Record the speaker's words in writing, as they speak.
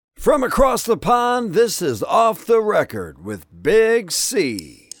From across the pond, this is Off the Record with Big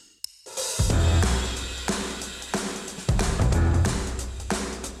C.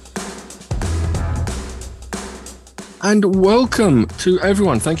 And welcome to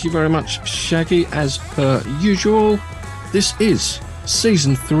everyone. Thank you very much, Shaggy, as per usual. This is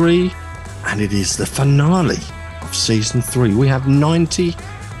Season 3, and it is the finale of Season 3. We have 90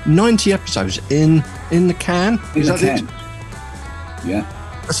 episodes in the can. Is that it? Yeah.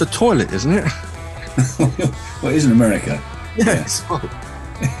 That's a toilet, isn't it? Well, it is in America. Yes. Yeah.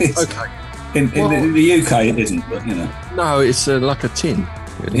 Okay. In the UK, it isn't, but you know. No, it's like a tin.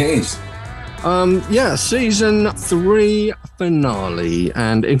 Really. It is. Season 3 finale,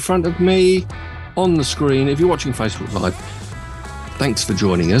 and in front of me on the screen, if you're watching Facebook Live, thanks for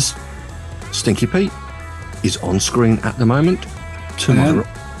joining us. Stinky Pete is on screen at the moment. Tomorrow.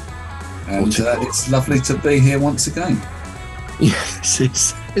 And it's lovely to be here once again. Yes,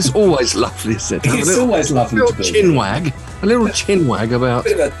 it's always lovely, isn't it? It's always lovely to be chin wag, a little chin wag about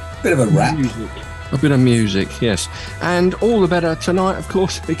a bit of a rap. A bit of music, yes. And all the better tonight, of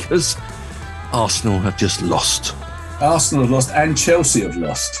course, because Arsenal have just lost. Arsenal have lost, and Chelsea have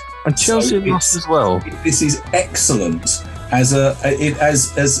lost. And Chelsea have lost as well. This is excellent. If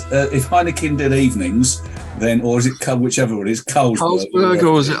Heineken did evenings, then, or is it whichever it is, Carlsberg,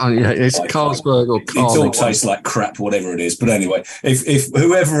 or is it? Oh, yeah, it's Carlsberg or Carl. It all tastes like crap, whatever it is. But anyway, if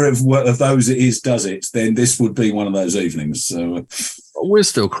whoever of those it is does it, then this would be one of those evenings. So we're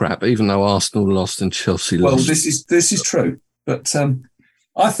still crap, even though Arsenal lost and Chelsea lost. Well, this is true, but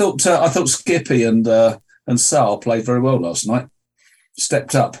I thought Skippy and Sal played very well last night.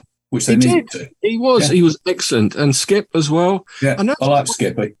 Stepped up, which they needed to. He was excellent, and Skip as well. Yeah, I like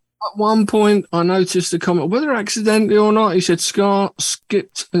Skippy. At one point, I noticed a comment, whether accidentally or not. He said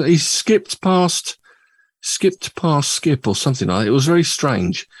he skipped past Skip or something like that. It was very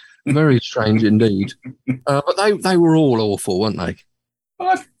strange indeed. But they were all awful, weren't they?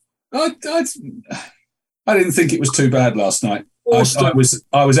 I didn't think it was too bad last night.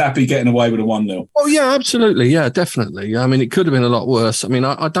 I was happy getting away with a 1-0. Oh yeah, absolutely, yeah, definitely. I mean, it could have been a lot worse. I mean,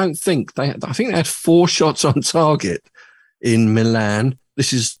 I don't think I think they had 4 shots on target in Milan.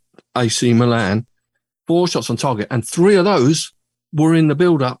 This is AC Milan. 4 shots on target, and 3 of those were in the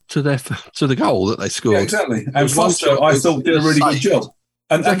build-up to the goal that they scored. Yeah, exactly. And Foster, I thought, did a really good job.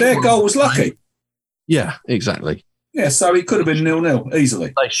 And their goal was lucky. Yeah, exactly. Yeah, so it could have been 0-0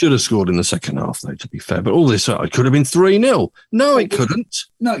 easily. They should have scored in the second half, though, to be fair. But all this, it could have been 3-0. No, it couldn't.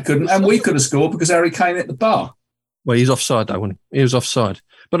 No, it couldn't. And we could have scored because Harry Kane hit the bar. Well, he's offside, though, wasn't he? He was offside.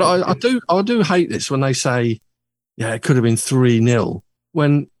 But I do hate this when they say, yeah, it could have been 3-0.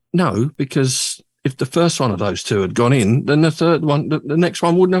 When, no, because if the first one of those 2 had gone in, then the third one, the next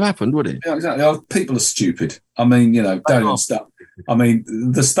one wouldn't have happened, would it? Yeah, exactly. People are stupid. I mean, don't even stop. I mean,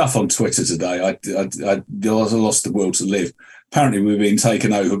 the stuff on Twitter today, I lost the will to live. Apparently, we're being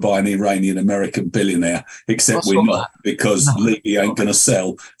taken over by an Iranian-American billionaire, except we're not, because Levy ain't going to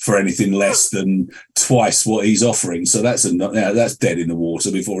sell for anything less than twice what he's offering. So that's dead in the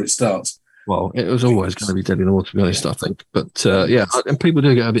water before it starts. Well, it was always going to be dead in the water, to be honest, I think. But, and people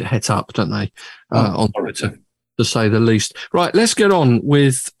do get a bit het up, don't they, on Twitter, to say the least. Right, let's get on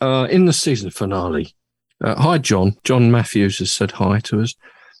with, in the season finale. Hi, John. John Matthews has said hi to us.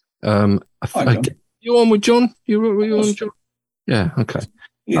 Hi, John. You on with John? You on, John? Yeah, okay.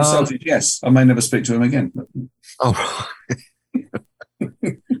 He insulted, yes. I may never speak to him again. But... Oh,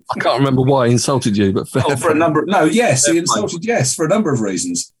 I can't remember why he insulted you, but he insulted yes for a number of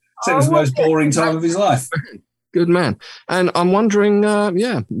reasons. Said it was the most boring time of his life. Good man. And I'm wondering,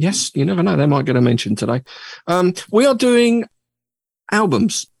 yes, you never know. They might get a mention today. We are doing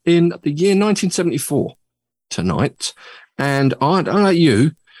albums in the year 1974 tonight. And I don't know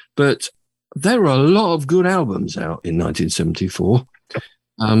you, but there are a lot of good albums out in 1974.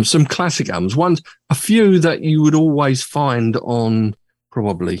 Some classic albums. A few that you would always find on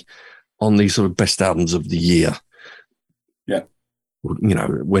these sort of best albums of the year. Yeah.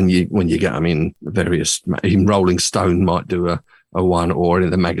 When you get them in various, even Rolling Stone might do a one, or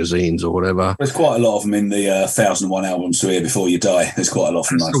in the magazines or whatever. There's quite a lot of them in the 1001 albums to hear before you die. There's quite a lot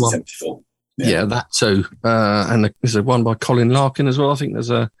from 1974. Yeah, that too. And there's a one by Colin Larkin as well. I think there's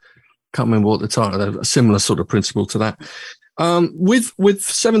can't remember what the title, a similar sort of principle to that. With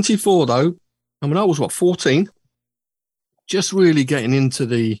 74 though, I mean, I was 14, just really getting into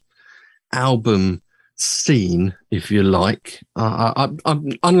the album scene, if you like. I'm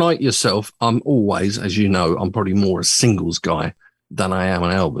unlike yourself. I'm always, as you know, I'm probably more a singles guy than I am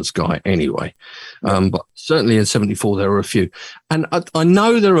an albums guy anyway. But certainly in 74, there were a few. And I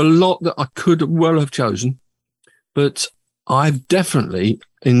know there are a lot that I could well have chosen, but I've definitely,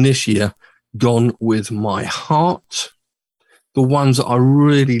 in this year gone with my heart. The ones that I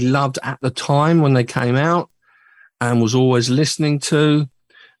really loved at the time when they came out and was always listening to.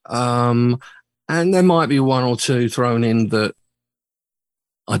 And there might be one or two thrown in that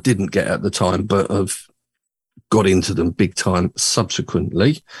I didn't get at the time, but have got into them big time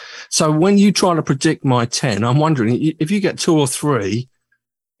subsequently. So when you try to predict my 10, I'm wondering if you get 2 or 3,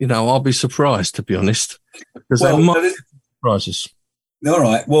 I'll be surprised, to be honest, because there might be surprises. All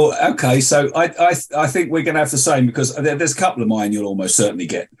right. Well, okay. So I think we're going to have the same, because there's a couple of mine you'll almost certainly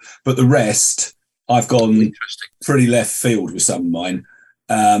get, but the rest I've gone pretty left field with some of mine,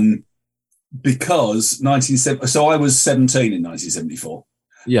 because 1970. So I was 17 in 1974.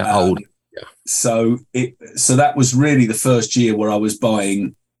 Yeah, old. Yeah. So that was really the first year where I was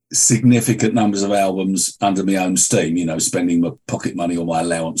buying significant numbers of albums under my own steam. Spending my pocket money or my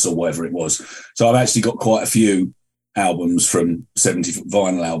allowance or whatever it was. So I've actually got quite a few albums from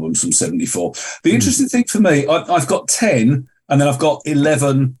vinyl albums from 74. The interesting thing for me, I've got 10, and then I've got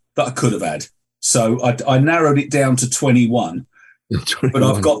 11 that I could have had. So I narrowed it down to 21.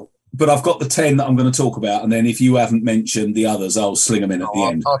 21. But I've got the 10 that I'm going to talk about, and then if you haven't mentioned the others, I'll sling them in at the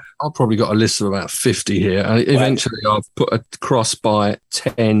end. I've probably got a list of about 50 here, and eventually I've put a cross by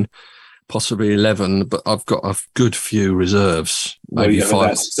 10, possibly 11, but I've got a good few reserves. Maybe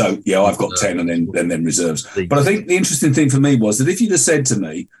 5. So I've got 10 and then reserves. But I think the interesting thing for me was that if you'd have said to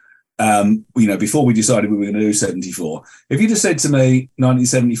me, before we decided we were going to do 74, if you'd have said to me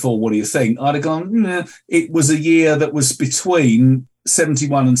 1974, what do you think? I'd have gone, it was a year that was between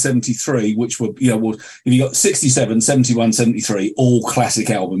 71 and 73, which were, if you got 67, 71, 73, all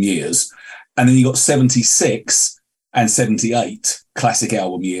classic album years, and then you got 76 and 78 classic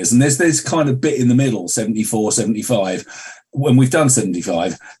album years, and there's this kind of bit in the middle, 74, 75, when we've done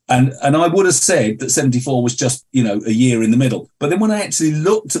 75, and I would have said that 74 was just a year in the middle. But then when I actually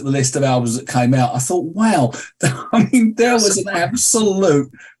looked at the list of albums that came out, I thought, wow, there was an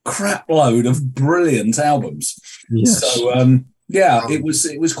absolute crap load of brilliant albums. Yes. So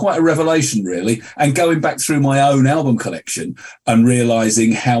it was quite a revelation, really. And going back through my own album collection and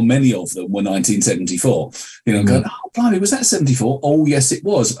realizing how many of them were 1974, going, oh, blimey, was that 74? Oh, yes, it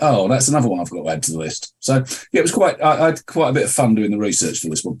was. Oh, that's another one I've got to add to the list. So, it was I had quite a bit of fun doing the research for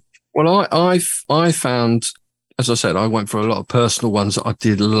this one. Well, I found, as I said, I went for a lot of personal ones that I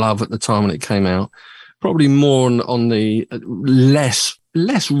did love at the time when it came out. Probably more on the less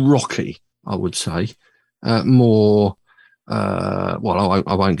rocky, I would say, more. I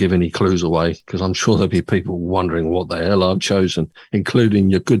won't give any clues away, because I'm sure there'll be people wondering what the hell I've chosen, including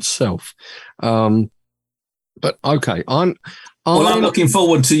your good self. But okay, I'm looking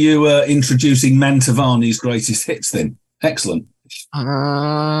forward to you introducing Mantovani's greatest hits. Then, excellent.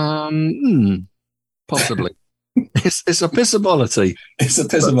 Possibly. It's a possibility. It's a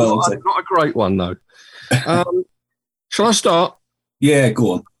possibility. Not a great one though. Shall I start? Yeah,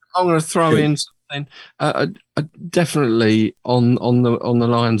 go on. I'm going to throw in something definitely on the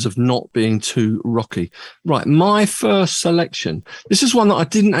lines of not being too rocky. Right, my first selection. This is one that I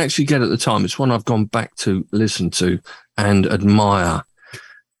didn't actually get at the time. It's one I've gone back to listen to and admire.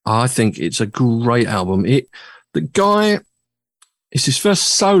 I think it's a great album. It's his first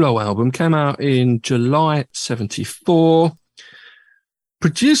solo album. Came out in July 74.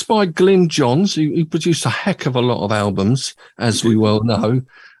 Produced by Glyn Johns, who produced a heck of a lot of albums, as we well know.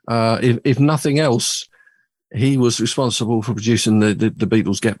 If nothing else, he was responsible for producing the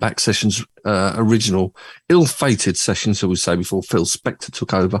Beatles Get Back sessions, original ill-fated sessions, so we say, before Phil Spector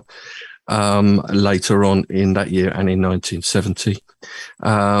took over later on in that year and in 1970.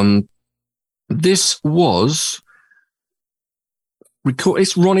 This was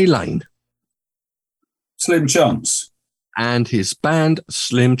it's Ronnie Lane. Slim Chance. And his band,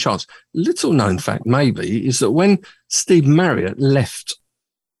 Slim Chance. Little known fact, maybe, is that when Steve Marriott left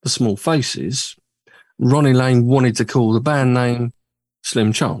the Small Faces, Ronnie Lane wanted to call the band name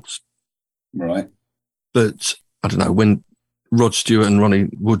Slim Chance. Right. But, I don't know, when Rod Stewart and Ronnie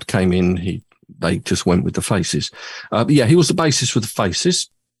Wood came in, they just went with the Faces. He was the bassist for the Faces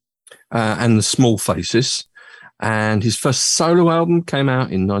and the Small Faces. And his first solo album came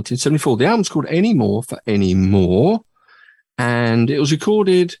out in 1974. The album's called Any More for Any More. And it was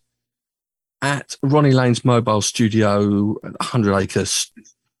recorded at Ronnie Lane's mobile studio, 100-acre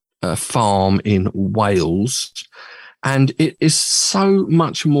farm in Wales. And it is so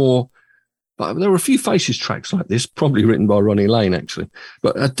much more. But there were a few Faces tracks like this, probably written by Ronnie Lane, actually,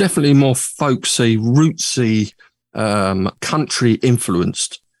 but definitely more folksy, rootsy,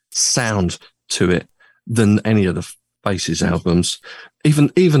 country-influenced sound to it than any of the Faces albums.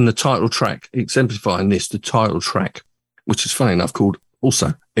 Even the title track, exemplifying this, the title track, which is funny enough called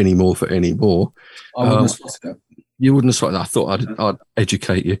also Anymore for Anymore. I wouldn't have spotted that. You wouldn't have spotted that. I thought I'd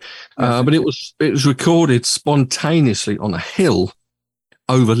educate you. But it was recorded spontaneously on a hill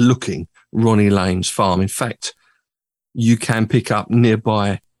overlooking Ronnie Lane's farm. In fact, you can pick up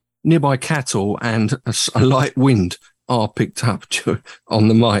nearby cattle, and a light wind are picked up on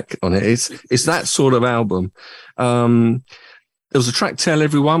the mic on it. It's that sort of album. There was a track Tell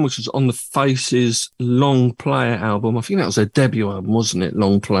Everyone, which was on the Faces Long Player album. I think that was their debut album, wasn't it?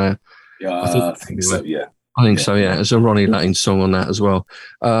 Long Player. Yeah, I think so, yeah. I think so, yeah. There's a Ronnie Lane song on that as well.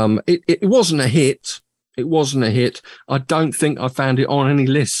 It wasn't a hit. It wasn't a hit. I don't think I found it on any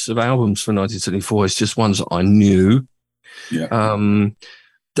lists of albums for 1974. It's just ones that I knew. Yeah.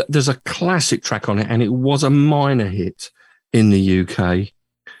 There's a classic track on it, and it was a minor hit in the UK.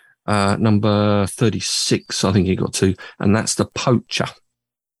 Number 36, I think he got to, and that's The Poacher.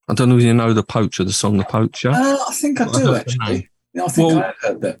 I don't know if you know The Poacher, the song The Poacher. I think I do, actually. Yeah, I think I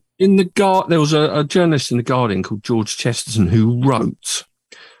heard that. There was a journalist in The Guardian called George Chesterton who wrote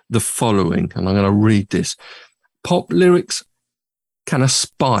the following, and I'm going to read this. Pop lyrics can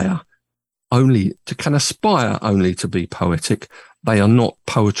aspire only to be poetic. They are not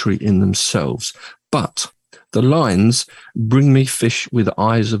poetry in themselves, but the lines bring me fish with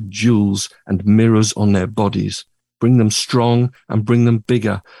eyes of jewels and mirrors on their bodies, bring them strong and bring them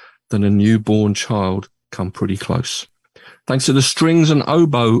bigger than a newborn child, come pretty close. Thanks to the strings and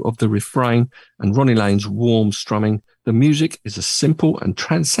oboe of the refrain and Ronnie Lane's warm strumming, the music is as simple and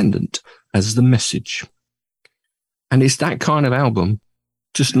transcendent as the message. And it's that kind of album,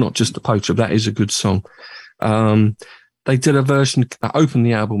 not just The Poacher. That is a good song. They did a version that opened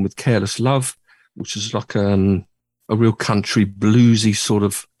the album with Careless Love, which is like a real country bluesy sort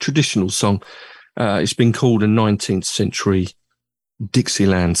of traditional song. It's been called a 19th century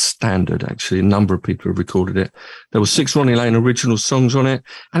Dixieland standard, actually. A number of people have recorded it. There were 6 Ronnie Lane original songs on it,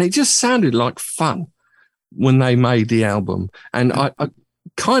 and it just sounded like fun when they made the album. And I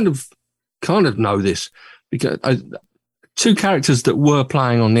kind of know this because 2 characters that were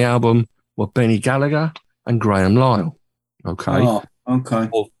playing on the album were Benny Gallagher and Graham Lyle. Okay. Oh, okay.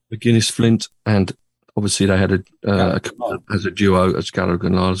 Of McGuinness Flint, and obviously they had as a duo as Gallagher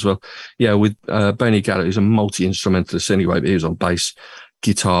and Lyle as well. Yeah, with Benny Gallagher, who's a multi-instrumentalist anyway, but he was on bass,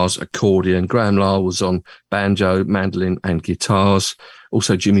 guitars, accordion. Graham Lyle was on banjo, mandolin, and guitars.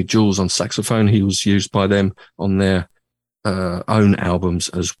 Also, Jimmy Jules on saxophone. He was used by them on their own albums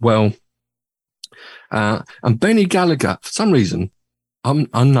as well. And Benny Gallagher, for some reason,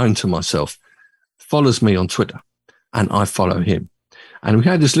 unknown to myself, follows me on Twitter, and I follow him. And we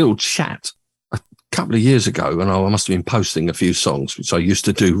had this little chat a couple of years ago, and I must have been posting a few songs, which I used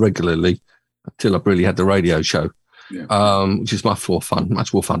to do regularly until I really had the radio show, which is much more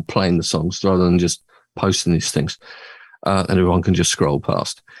fun playing the songs rather than just posting these things. And everyone can just scroll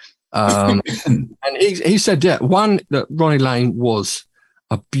past. And he said, that Ronnie Lane was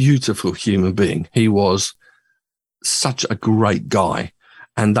a beautiful human being. He was such a great guy.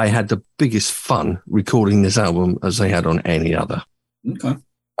 And they had the biggest fun recording this album as they had on any other. Okay.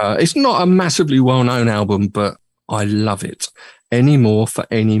 It's not a massively well-known album, but I love it. Anymore for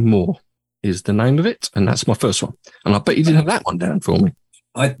Anymore is the name of it, and that's my first one. And I bet you didn't have that one down for me.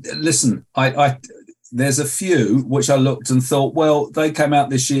 There's a few which I looked and thought, well, they came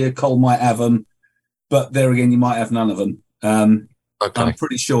out this year. Cole might have them, but there again, you might have none of them. Okay. I'm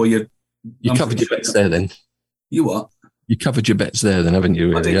pretty sure you covered your bets there. Then you what? You covered your bets there, then, haven't you?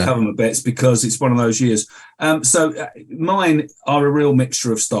 Really? I did cover my bets because it's one of those years. So mine are a real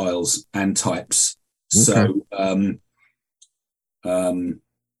mixture of styles and types. Okay. So,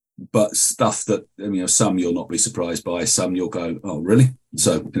 but stuff that, some you'll not be surprised by, some you'll go, oh, really?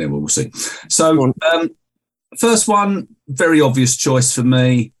 So, we'll see. So, first one, very obvious choice for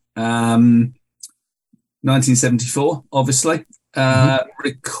me. 1974, obviously.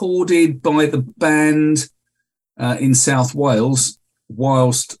 Recorded by the band in South Wales,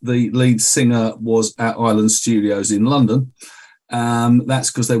 whilst the lead singer was at Island Studios in London.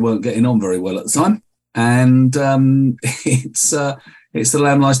 That's because they weren't getting on very well at the time. And it's The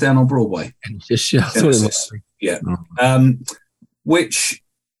Lamb Lies Down on Broadway. Yeah. Which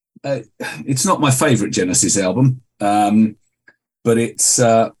it's not my favourite Genesis album, but it's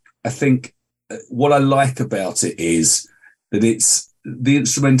I think what I like about it is that the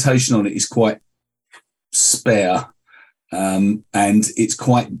instrumentation on it is quite spare, and it's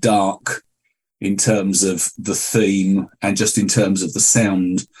quite dark in terms of the theme and just in terms of the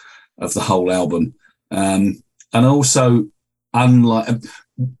sound of the whole album. And also, unlike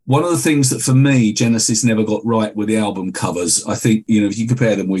one of the things that for me Genesis never got right were the album covers. I think, you know, if you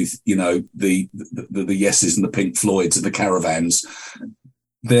compare them with, you know, the Yeses and the Pink Floyds and the Caravans,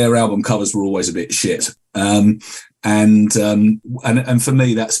 their album covers were always a bit shit. And for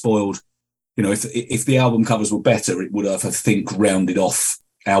me that spoiled, you know, if the album covers were better, it would have, I think, rounded off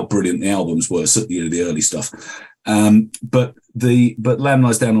how brilliant the albums were, so, you know, the early stuff. But Lamb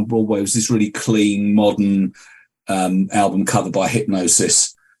Lies Down on Broadway was this really clean, modern album cover by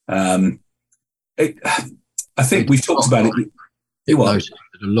Hypnosis. I think we've talked about it. Hypnosis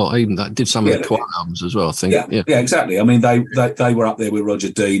did a lot, even that did some of the Quiet albums as well, I think. Yeah, exactly. I mean, they were up there with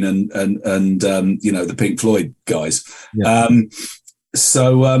Roger Dean and you know, the Pink Floyd guys. Yeah.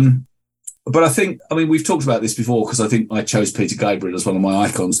 But I mean, we've talked about this before because I think I chose Peter Gabriel as one of my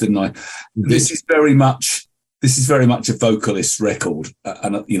icons, didn't I? Mm-hmm. This is very much a vocalist record,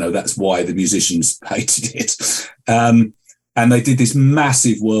 and you know that's why the musicians hated it. And they did this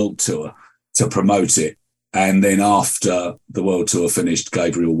massive world tour to promote it, and then after the world tour finished,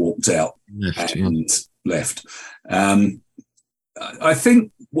 Gabriel walked out and left. I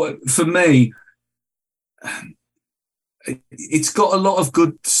think for me, it's got a lot of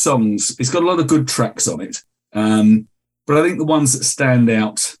good songs. It's got a lot of good tracks on it. But I think the ones that stand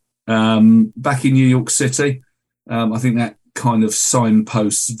out, Back in New York City, I think that kind of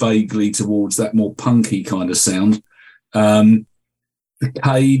signposts vaguely towards that more punky kind of sound. The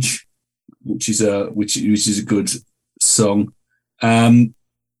Cage, which is a good song. I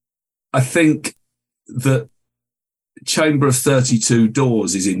think that Chamber of 32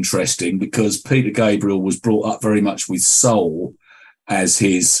 Doors is interesting because Peter Gabriel was brought up very much with soul as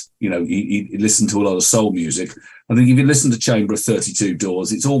his, you know, he listened to a lot of soul music. I think if you listen to Chamber of 32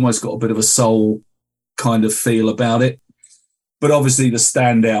 Doors, it's almost got a bit of a soul kind of feel about it. But obviously the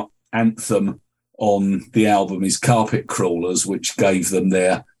standout anthem on the album is Carpet Crawlers, which gave them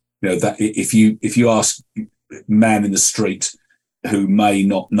their, you know, that if you ask man in the street who may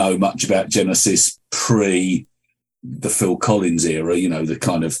not know much about Genesis pre the Phil Collins era, you know, the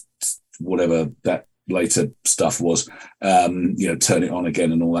kind of whatever that later stuff was, you know, Turn It On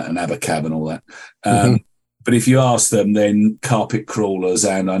Again and all that, and Abacab and all that. But if you ask them, then Carpet Crawlers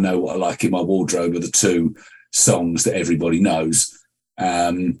and I Know What I Like in My Wardrobe are the two songs that everybody knows.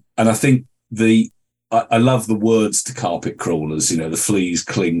 And I think I love the words to Carpet Crawlers, you know, the fleas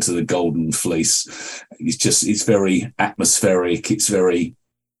cling to the golden fleece. It's very atmospheric.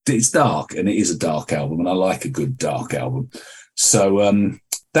 It's dark, and it is a dark album, and I like a good dark album. So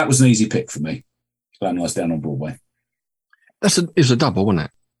that was an easy pick for me. Lamb Lies Down on Broadway. It was a double, wasn't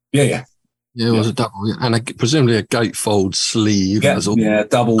it? Yeah. Yeah, it was a double, yeah. And presumably a gatefold sleeve. Yeah,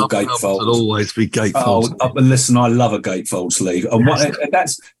 double gatefold. It'll always be gatefold. And listen, I love a gatefold sleeve, and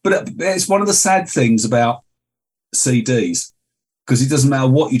it's one of the sad things about CDs. Because it doesn't matter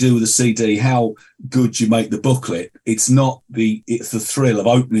what you do with a CD, how good you make the booklet. It's the thrill of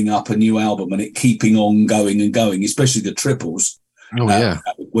opening up a new album and it keeping on going and going, especially the triples. Oh, yeah.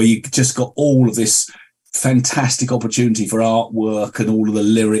 Where you just got all of this fantastic opportunity for artwork and all of the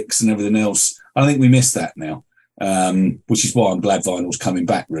lyrics and everything else. I think we miss that now, which is why I'm glad vinyl's coming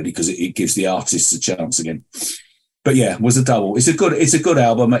back, really, because it gives the artists a chance again. But yeah, it was a double. It's a good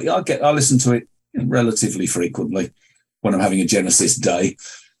album. I listen to it relatively frequently when I'm having a Genesis day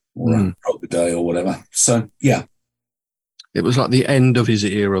or a rock day or whatever. So yeah, it was like the end of his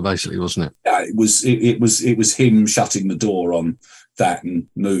era, basically, wasn't it? Yeah, it was him shutting the door on that and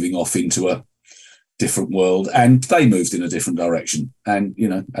moving off into a different world, and they moved in a different direction, and you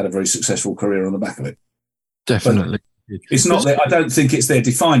know, had a very successful career on the back of it. Definitely, but it's not. I don't think it's their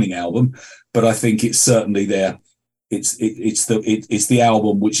defining album, but I think it's certainly their. It's the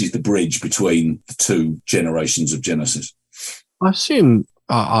album which is the bridge between the two generations of Genesis. I assume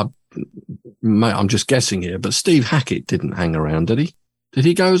I'm just guessing here, but Steve Hackett didn't hang around, did he? Did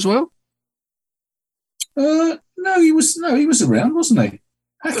he go as well? No, he was around, wasn't he?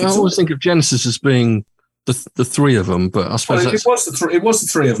 I always think of Genesis as being the three of them, but I suppose it was the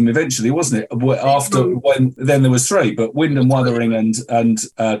three of them eventually, wasn't it? After then there was three, but Wyndham Wuthering and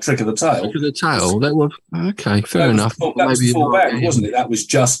Trick of the Tail. Trick of the Tail. That was okay. Fair enough. That was full band, wasn't it? That was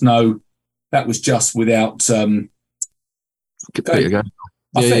just without. Peter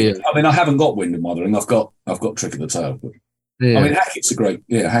I think. I mean, I haven't got Wyndham Wuthering. I've got Trick of the Tail. But, I mean, Hackett's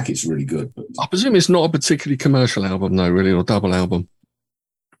Hackett's really good. But I presume it's not a particularly commercial album, though, really, or double album.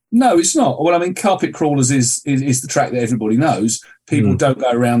 No, it's not. Well, I mean, Carpet Crawlers is the track that everybody knows. People don't go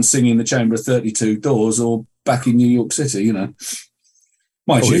around singing The Chamber of 32 Doors or Back in New York City, you know.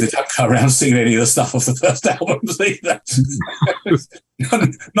 Mind you, they don't go around singing any of the stuff off the first albums either.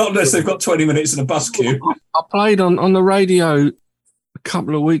 Not unless they've got 20 minutes in a bus queue. I played on the radio a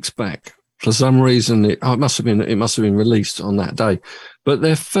couple of weeks back. For some reason, it must have been released on that day. But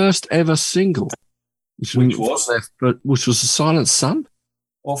their first ever single, which was The Silent Sun?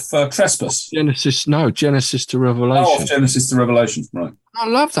 Off Trespass. Genesis to Revelation. Oh, off Genesis to Revelation, right. I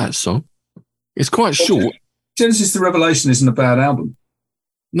love that song. It's quite short. Genesis to Revelation isn't a bad album.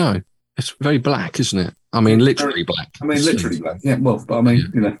 No, it's very black, isn't it? I mean, literally black. Literally black. Yeah, well, but I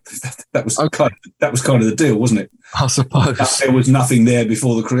mean, you know, that was kind of the deal, wasn't it? I suppose. There was nothing there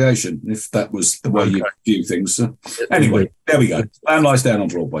before the creation, if that was the way you view things. So, anyway, there we go. Lamb Lies Down on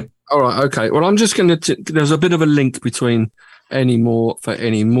Broadway. All right, okay. Well, I'm just going to... There's a bit of a link between Any More,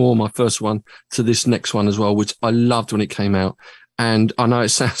 my first one, to this next one as well, which I loved when it came out. And I know it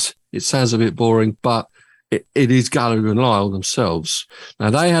sounds a bit boring, but it is Gallagher and Lyle themselves. Now,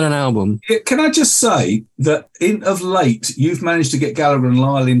 they had an album. Can I just say that of late, you've managed to get Gallagher and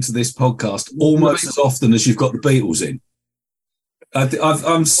Lyle into this podcast almost as often as you've got the Beatles in.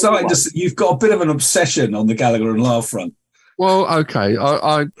 I'm starting to... You've got a bit of an obsession on the Gallagher and Lyle front. Well, okay.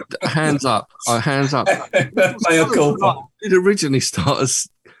 I hands up. Hands up. It originally started as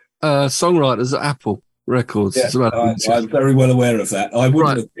songwriters at Apple Records. Yeah, I'm very well aware of that. I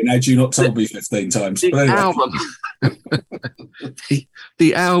wouldn't have been had you not told me 15 times. The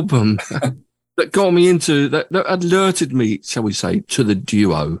album that got me into that alerted me, shall we say, to the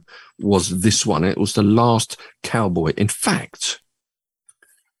duo was this one. It was The Last Cowboy. In fact,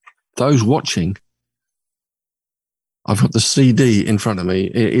 those watching, I've got the CD in front of me.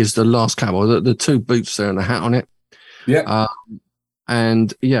 It is The Last Cowboy. The two boots there and the hat on it. Yeah.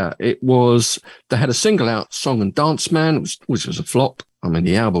 And yeah, it was, they had a single out, Song and Dance Man, which was a flop. I mean,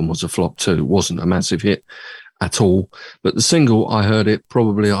 the album was a flop too. It wasn't a massive hit at all. But the single, I heard it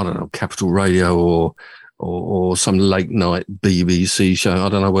probably, I don't know, Capital Radio or some late night BBC show. I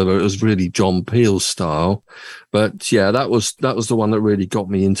don't know whether it was really John Peel style, but yeah, that was the one that really got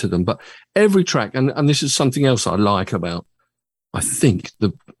me into them. But every track, and this is something else I like about, I think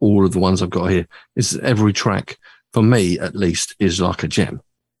all of the ones I've got here, is every track, for me at least, is like a gem.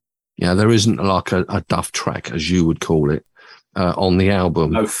 Yeah, there isn't like a duff track, as you would call it, on the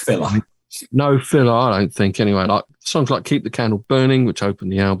album. No filler. No filler, I don't think, anyway. Like songs like Keep the Candle Burning, which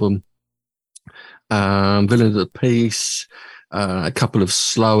opened the album, Villain of the Peace, a couple of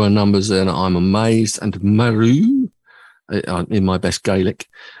slower numbers there, I'm Amazed, and Maru, in my best Gaelic,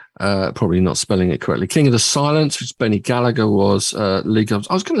 probably not spelling it correctly. King of the Silence, which Benny Gallagher was. League of...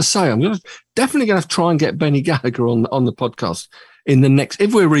 I was going to say, I'm definitely going to try and get Benny Gallagher on the podcast in the next,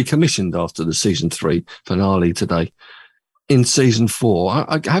 if we're recommissioned after the season 3 finale today, in season 4.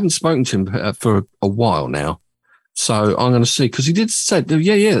 I haven't spoken to him for a while now. So I'm going to see, because he did say,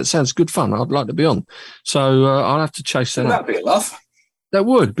 yeah, that sounds good fun. I'd like to be on. So I'll have to chase that up. That'd be a laugh. That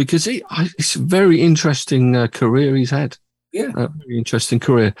would, because it's a very interesting career he's had. Yeah. A very interesting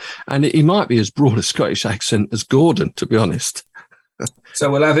career. And he might be as broad a Scottish accent as Gordon, to be honest. So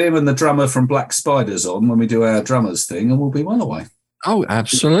we'll have him and the drummer from Black Spiders on when we do our drummers thing, and we'll be well away. Oh,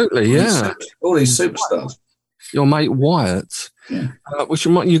 absolutely, yeah. All these superstars. Your mate Wyatt. Yeah. Which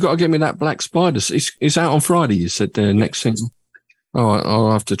you've got to get me that Black Spiders. It's out on Friday, you said, next single. All right,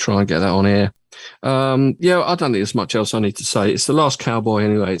 I'll have to try and get that on air. Yeah, I don't think there's much else I need to say. It's The Last Cowboy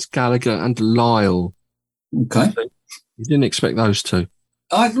anyway. It's Gallagher and Lyle. Okay. You didn't expect those two.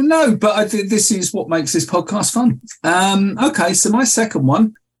 No, but I think this is what makes this podcast fun. Okay, so my second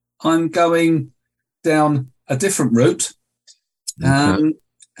one, I'm going down a different route. Okay.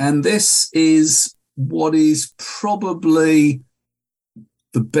 And this is what is probably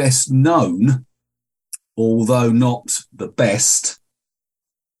the best known, although not the best,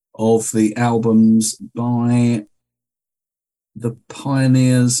 of the albums by the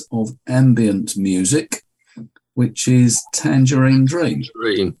pioneers of ambient music, which is Tangerine Dream.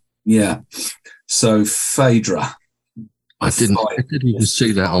 Yeah. So Phaedra. I didn't even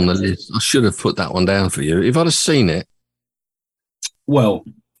see that on the list. I should have put that one down for you. If I'd have seen it. Well,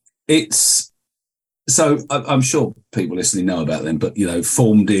 it's... So I'm sure people listening know about them, but,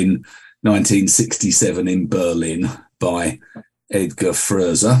 formed in 1967 in Berlin by Edgar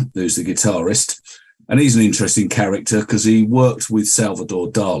Furzer, who's the guitarist. And he's an interesting character because he worked with Salvador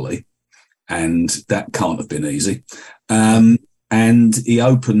Dali, and that can't have been easy. And he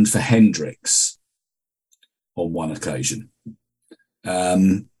opened for Hendrix on one occasion.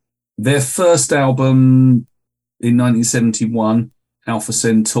 Their first album in 1971, Alpha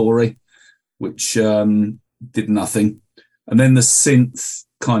Centauri, which did nothing. And then the synth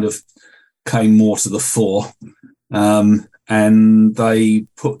kind of came more to the fore. And they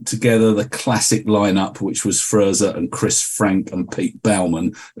put together the classic lineup, which was Furzer and Chris Frank and Pete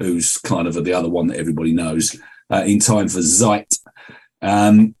Bauman, who's kind of the other one that everybody knows, in time for Zeit.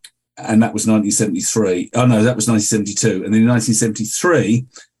 And that was 1973. Oh no, that was 1972. And then in 1973,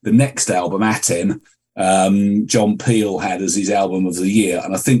 the next album, Atem, John Peel had as his album of the year.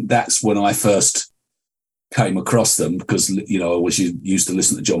 And I think that's when I first came across them, because, you know, I was used to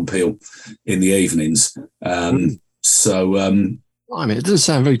listen to John Peel in the evenings. I mean, it doesn't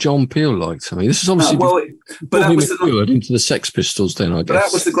sound very John Peel-like to me. This is obviously but that was into the Sex Pistols. Then I guess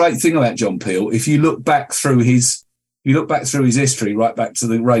that was the great thing about John Peel. If you look back through his history, right back to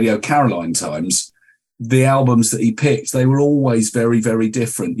the Radio Caroline times, the albums that he picked, they were always very, very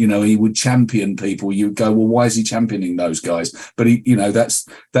different. You know, he would champion people. You would go, well, why is he championing those guys? But he, you know, that.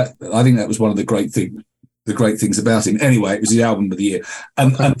 I think that was one of the great things about him. Anyway, it was his album of the year,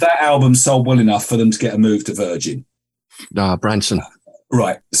 and that album sold well enough for them to get a move to Virgin. Branson.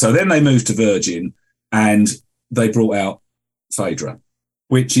 Right. So then they moved to Virgin and they brought out Phaedra,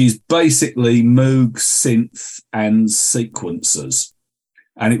 which is basically Moog synth and sequencers.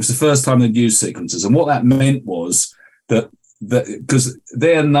 And it was the first time they'd used sequencers. And what that meant was that because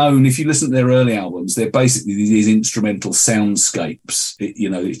they're known, if you listen to their early albums, they're basically these instrumental soundscapes.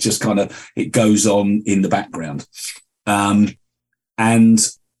 It's just kind of, it goes on in the background.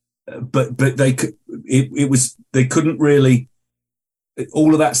 But they couldn't really,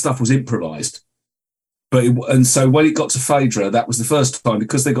 all of that stuff was improvised. And so when it got to Phaedra, that was the first time,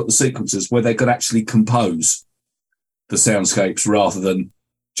 because they got the sequencers, where they could actually compose the soundscapes rather than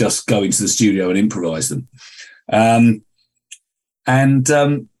just go into the studio and improvise them.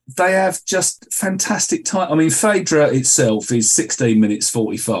 They have just fantastic time. I mean, Phaedra itself is 16 minutes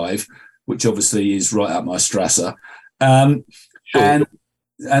 45, which obviously is right up my Strasser. Sure.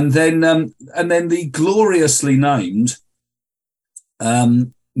 And then the gloriously named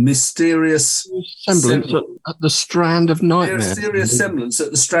Mysterious Semblance at the Strand of Nightmares. Mysterious Semblance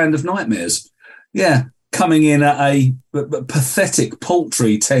at the Strand of Nightmares. Yeah, coming in at a pathetic,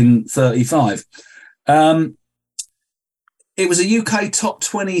 paltry 10:35. It was a UK top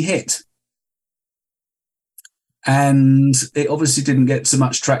 20 hit. And it obviously didn't get so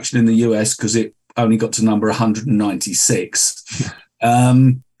much traction in the US because it only got to number 196. I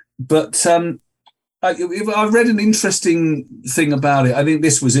read an interesting thing about it. I think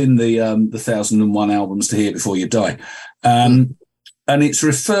this was in the 1001 albums to hear before you die. And it's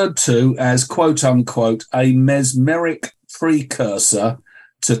referred to as, quote unquote, a mesmeric precursor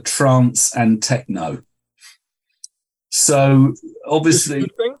to trance and techno. So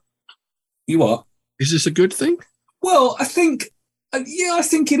obviously, you what? Is this a good thing? Well, I think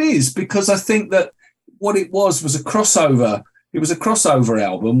it is, because I think that what it was a crossover. It was a crossover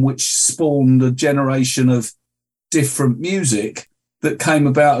album which spawned a generation of different music that came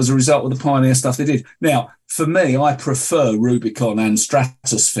about as a result of the pioneer stuff they did. Now, for me, I prefer Rubicon and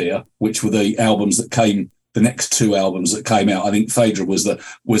Stratosphere, which were the albums that came, the next two albums that came out. I think Phaedra was the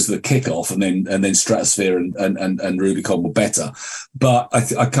kickoff, and then Stratosphere and Rubicon were better. But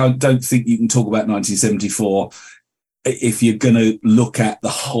I don't think you can talk about 1974 if you're going to look at the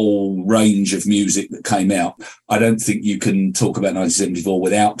whole range of music that came out. I don't think you can talk about 1974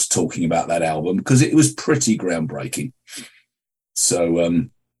 without talking about that album, because it was pretty groundbreaking. So,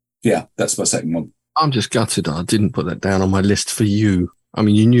 that's my second one. I'm just gutted I didn't put that down on my list for you. I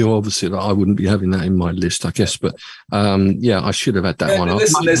mean, you knew obviously that I wouldn't be having that in my list, I guess, but I should have had that one.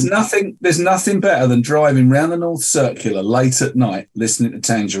 Listen, there's nothing better than driving round the North Circular late at night listening to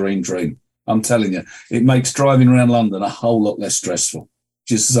Tangerine Dream. I'm telling you, it makes driving around London a whole lot less stressful.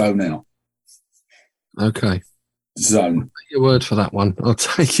 Just zone out. Okay. Zone. I'll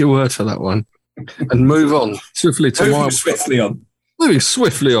take your word for that one. And move on swiftly to Moving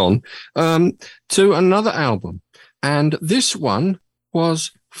swiftly on to another album. And this one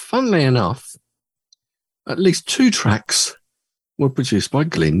was, funnily enough, at least two tracks were produced by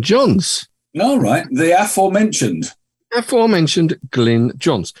Glyn Johns. All right. The aforementioned Glyn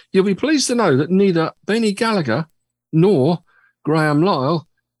Johns. You'll be pleased to know that neither Benny Gallagher nor Graham Lyle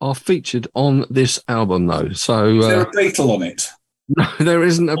are featured on this album, though. So is there a Beatle on it? No, there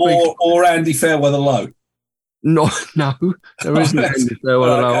isn't a Beatle. Or Andy Fairweather Low. No, there isn't Andy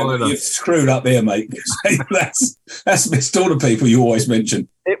Fairweather Low either. You've screwed up here, mate. that's missed all the people you always mention.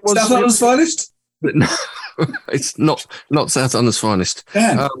 It was Southampton's Finest? But no, it's not Southampton's Finest.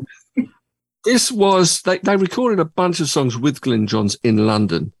 Yeah. This was they recorded a bunch of songs with Glyn Johns in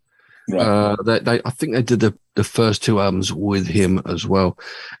London. Right. I think they did the first two albums with him as well.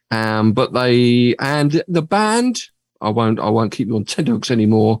 But the band, I won't keep you on tenterhooks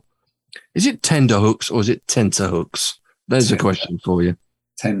anymore. Is it tenterhooks or is it tenterhooks? There's Tenter. A question for you.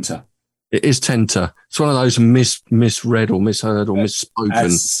 Tenter. It is Tenter. It's one of those misread or misheard or misspoken.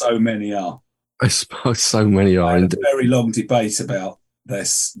 As so many are. I suppose so many are. I had a very long debate about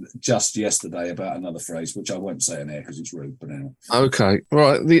this just yesterday about another phrase, which I won't say in here because it's rude. But anyway. Okay,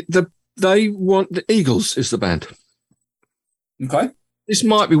 right. The Eagles is the band. Okay. This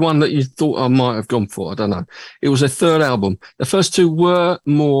might be one that you thought I might have gone for. I don't know. It was their third album. The first two were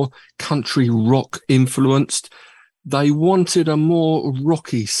more country rock influenced. They wanted a more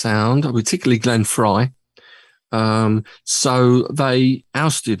rocky sound, particularly Glenn Fry. So they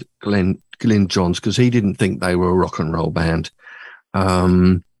ousted Glenn Johns because he didn't think they were a rock and roll band.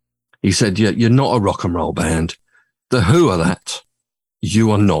 He said, you're not a rock and roll band. The Who are that.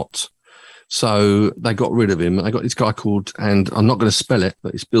 You are not. So they got rid of him. They got this guy called, and I'm not going to spell it,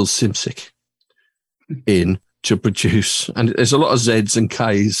 but it's Bill Simsick in to produce. And there's a lot of Z's and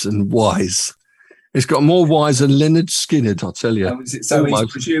K's and Y's. It's got more Y's than Leonard Skinner, I'll tell you. So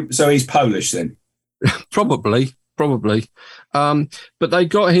he's Polish then? Probably. But they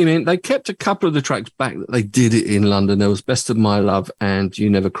got him in. They kept a couple of the tracks back that they did it in London. There was Best of My Love and You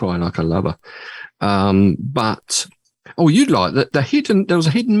Never Cry Like a Lover. But you'd like that. There was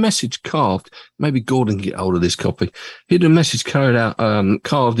a hidden message carved. Maybe Gordon can get hold of this copy. Hidden message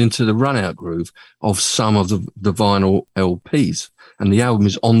carved into the run out groove of some of the vinyl LPs. And the album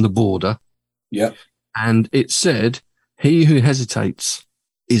is On the Border. Yeah. And it said, he who hesitates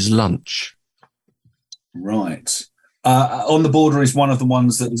is lunch. Right. On the Border is one of the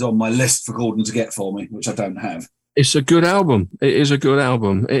ones that is on my list for Gordon to get for me, which I don't have. It's a good album. It is a good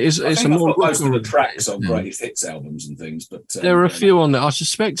album. It's a more most of the tracks on Greatest Hits albums and things, but there are a few on there. I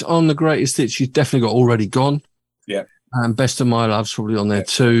suspect on the Greatest Hits you've definitely got Already Gone. Yeah. And Best of My Love's probably on there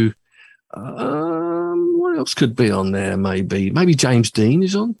too. What else could be on there? Maybe James Dean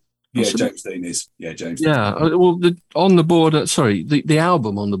is on. Yeah, James Dean is. Yeah, James Dean. Yeah. Well, On the Border. Sorry, the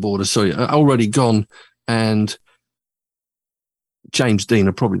album On the Border. Sorry, Already Gone and James Dean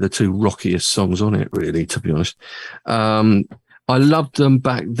are probably the two rockiest songs on it, really, to be honest. I loved them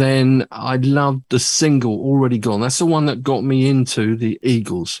back then. I loved the single Already Gone. That's the one that got me into the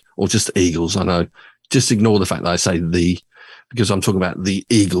Eagles, or just Eagles, I know. Just ignore the fact that I say because I'm talking about the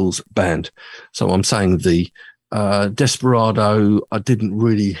Eagles band. So I'm saying the Desperado, I didn't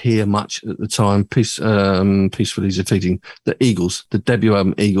really hear much at the time. Peacefully Defeating, the Eagles, the debut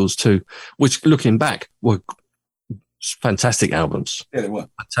album Eagles too, which looking back were fantastic albums. Yeah, they were.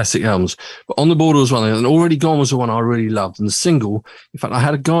 Fantastic albums. But On the Border was one, and Already Gone was the one I really loved. And the single, in fact, I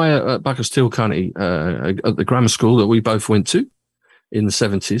had a guy at Buckersteel County at the grammar school that we both went to in the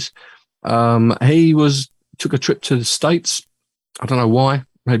 70s. He took a trip to the States. I don't know why.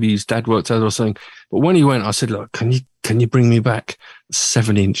 Maybe his dad worked out or something. But when he went, I said, look, can you bring me back a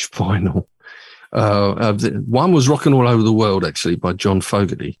 7-inch vinyl? One was Rockin' All Over the World, actually, by John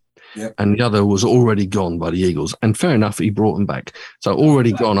Fogerty. Yep. And the other was Already Gone by the Eagles. And fair enough, he brought them back. So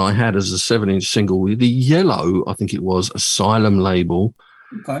Already Gone I had as a 7-inch single with the yellow, I think it was, Asylum label.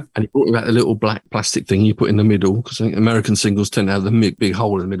 Okay. And he brought me back the little black plastic thing you put in the middle, because I think American singles tend to have the big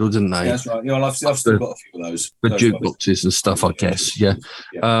hole in the middle, didn't they? Yeah, that's right. Yeah, well, I've still got a few of those. The jukeboxes and stuff, I guess. Yeah.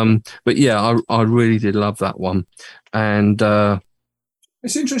 But yeah, I really did love that one. And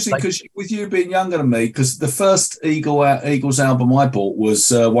it's interesting because with you being younger than me, because the first Eagles album I bought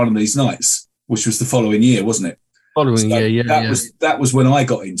was One of These Nights, which was the following year, wasn't it? That was when I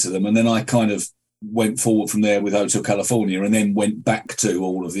got into them, and then I kind of went forward from there with Hotel California, and then went back to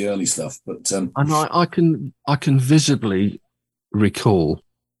all of the early stuff. But and I can visibly recall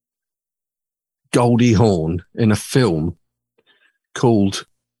Goldie Hawn in a film called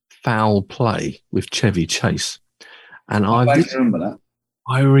Foul Play with Chevy Chase, and I remember that.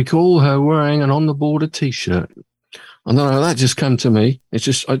 I recall her wearing an On the Border T-shirt. I don't know. That just came to me. It's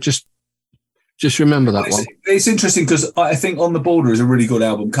just I just remember that one. It's interesting because I think On the Border is a really good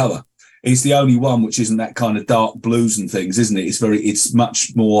album cover. It's the only one which isn't that kind of dark blues and things, isn't it? It's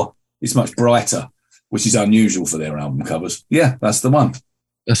much brighter, which is unusual for their album covers. Yeah, that's the one.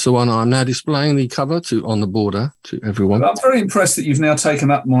 That's the one. I'm now displaying the cover to On the Border to everyone. I'm very impressed that you've now taken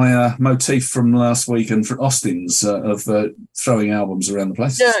up my motif from last week and for Austin's of throwing albums around the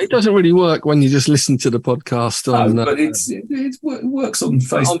place. Yeah, it doesn't really work when you just listen to the podcast. But it works on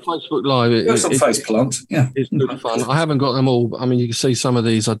Facebook. On Facebook Live. It works on Faceplant. Yeah. It's good fun. I haven't got them all. I mean, you can see some of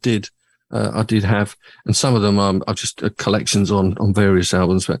these I did have, and some of them are just collections on various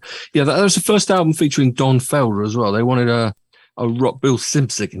albums. But yeah, that was the first album featuring Don Felder as well. They wanted a rock. Bill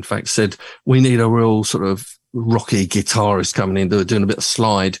Simsick, in fact, said we need a real sort of rocky guitarist coming in. They were doing a bit of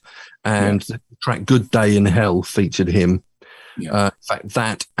slide, and the track "Good Day in Hell" featured him. Yeah. In fact,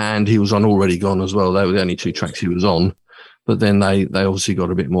 that and he was on Already Gone as well. They were the only two tracks he was on. But then they obviously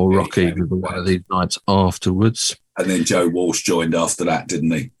got a bit more rocky with One of These Nights afterwards. And then Joe Walsh joined after that,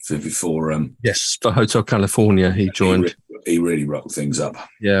 didn't he? Before yes, for Hotel California he joined. He really rocked things up.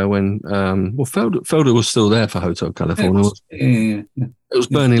 Yeah, when Felder was still there for Hotel California. Yeah. It was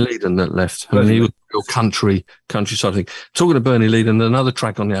Bernie Leadon that left. I mean, he was a real countryside thing. Talking of Bernie Leadon, another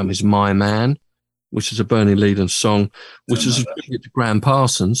track on the album is My Man, which is a Bernie Leadon song, which is a tribute to Graham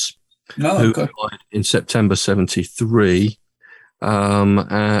Parsons, who died in September 1973. They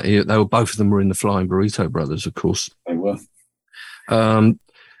were, both of them were in the Flying Burrito Brothers, of course. They were.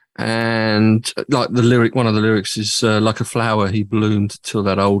 And like one of the lyrics is like a flower he bloomed till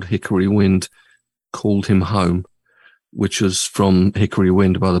that old hickory wind called him home, which was from Hickory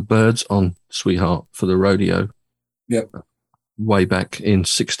Wind by the Byrds on Sweetheart for the Rodeo. Yep. Way back in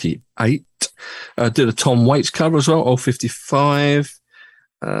 1968. Did a Tom Waits cover as well, Old 55.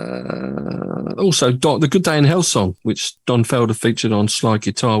 Also, the Good Day in Hell song, which Don Felder featured on slide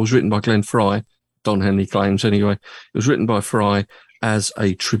guitar, was written by Glenn Fry. Don Henley claims anyway. It was written by Fry as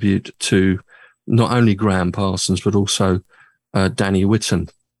a tribute to not only Graham Parsons, but also Danny Whitten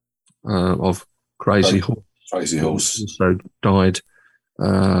of Crazy Horse. Crazy Horse. Also died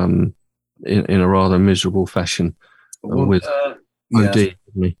in a rather miserable fashion with OD.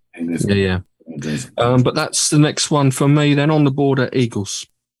 Yeah. But that's the next one for me. Then On the Border, Eagles.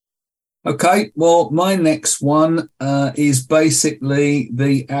 Okay, well, my next one is basically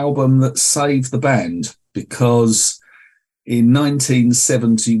the album that saved the band, because in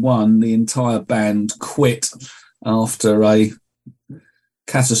 1971, the entire band quit after a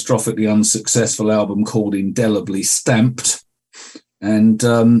catastrophically unsuccessful album called Indelibly Stamped. And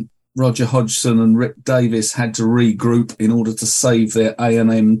Roger Hodgson and Rick Davis had to regroup in order to save their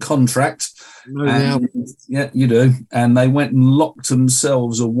A&M contract. Yeah, you do. And they went and locked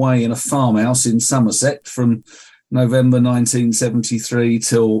themselves away in a farmhouse in Somerset from November 1973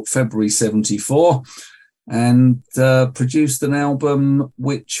 till February 74, and produced an album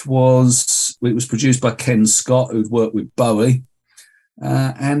which was produced by Ken Scott, who'd worked with Bowie.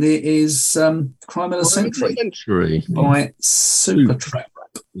 And it is Crime of the Century by Supertramp.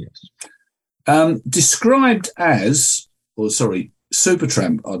 Yes.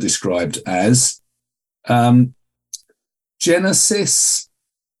 Supertramp are described as Genesis,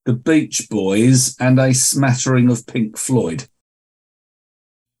 the Beach Boys, and a smattering of Pink Floyd.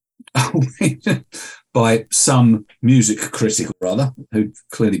 By some music critic or other, who'd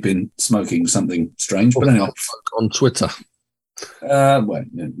clearly been smoking something strange. But anyway, on Twitter.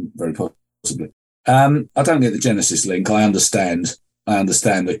 Very possibly. I don't get the Genesis link. I understand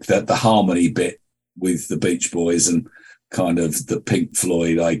the harmony bit with the Beach Boys and kind of the Pink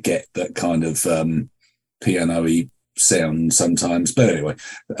Floyd. I get that kind of piano-y sound sometimes. But anyway,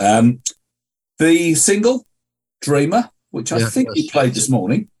 the single Dreamer, which I think you played this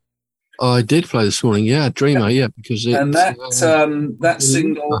morning. I did play this morning, Dreamer, because it, and that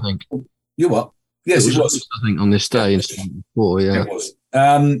single, I think. You what? Yes, it was. I think on this day in 74, it was.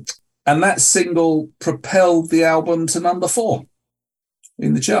 And that single propelled the album to number 4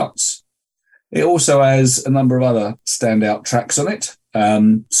 in the charts. It also has a number of other standout tracks on it.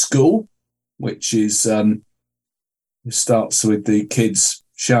 School, which is starts with the kids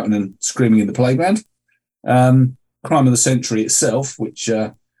shouting and screaming in the playground. Crime of the Century itself, which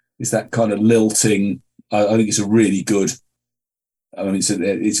is that kind of lilting. I think it's a really good. I mean,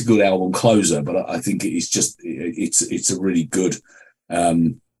 it's a good album closer, but I think it's a really good,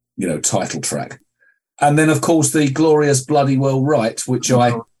 title track. And then, of course, the glorious Bloody Well Right, which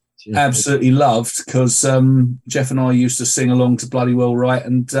I absolutely loved, because Jeff and I used to sing along to Bloody Well Right,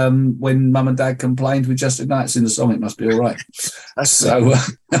 and when Mum and Dad complained, we just said, "No, it's in the song; it must be all right." So,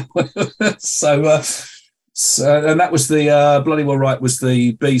 and that was the Bloody Well Right was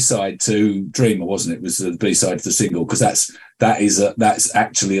the B-side to Dreamer, wasn't it? It was the B-side to the single, because that's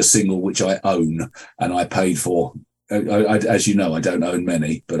actually a single which I own and I paid for. As you know, I don't own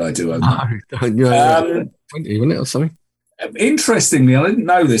many, but I do own them. Or something. Interestingly, I didn't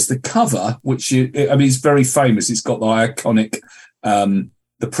know this. The cover, it's very famous. It's got the iconic,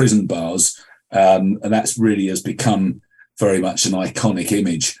 the prison bars, and that's really has become very much an iconic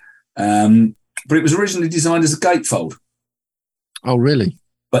image. But it was originally designed as a gatefold. Oh, really?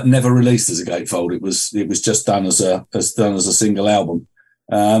 But never released as a gatefold. It was just done as a single album,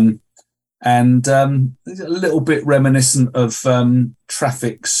 and a little bit reminiscent of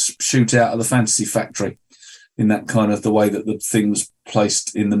Traffic's Shootout at the Fantasy Factory, in that kind of the way that the thing was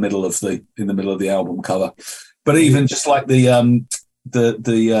placed in the middle of the album cover. But even just like the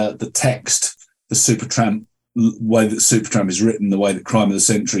text, the Supertramp way that Supertramp is written, the way that Crime of the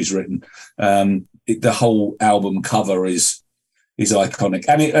Century is written, the whole album cover is iconic,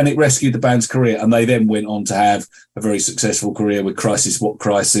 and it rescued the band's career. And they then went on to have a very successful career with Crisis What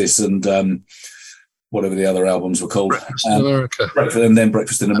Crisis, and whatever the other albums were called. Breakfast in America. And then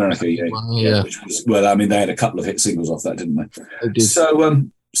Breakfast in America, yeah. Which was, well, I mean, they had a couple of hit singles off that, didn't they? They did.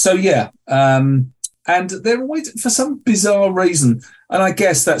 So yeah. And they're always, for some bizarre reason, and I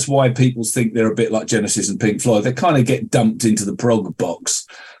guess that's why people think they're a bit like Genesis and Pink Floyd. They kind of get dumped into the prog box.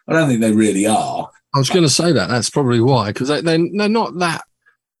 I don't think they really are. I was going to say that. That's probably why, because they're not that.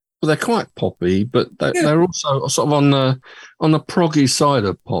 Well, they're quite poppy, but they're also sort of on the proggy side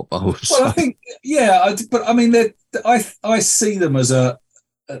of pop. I would say. I think, but I mean, I see them as a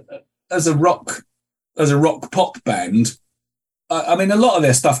rock pop band. I mean, a lot of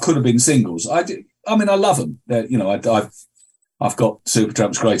their stuff could have been singles. I mean, I love them. I've got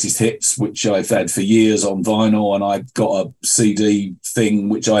Supertramp's Greatest Hits, which I've had for years on vinyl, and I've got a CD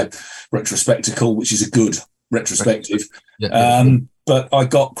thing, Retrospectacle, which is a good retrospective. But I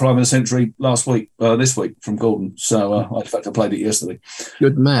got Crime of the Century this week from Gordon. So, in fact, I played it yesterday.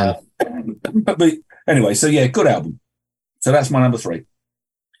 Good man. But anyway, so yeah, good album. So that's my number 3.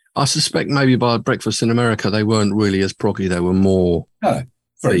 I suspect maybe by Breakfast in America, they weren't really as proggy. They were more... No,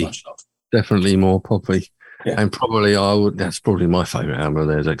 very much not. Definitely more poppy. Yeah. And probably that's probably my favourite album of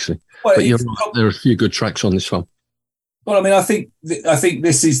theirs, actually. Well, but you're right, there are a few good tracks on this one. Well, I mean, I think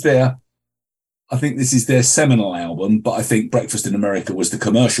this is their seminal album, but I think Breakfast in America was the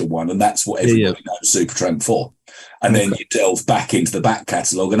commercial one, and that's what everybody knows Supertramp for. And then you delve back into the back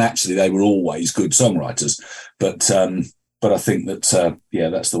catalogue, and actually they were always good songwriters. But I think that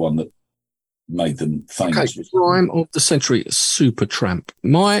that's the one that made them famous. Okay, Crime of the Century, Supertramp.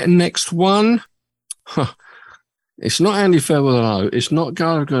 My next one, it's not Andy Fairweather Low, it's not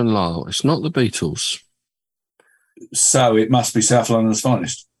Gallagher and Lyle, it's not the Beatles. So it must be South London's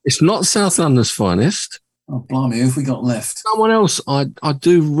Finest. It's not South London's Finest. Oh, blimey, who have we got left? Someone else I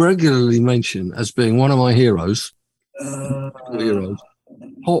do regularly mention as being one of my heroes.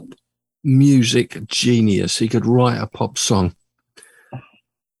 Pop music genius. He could write a pop song.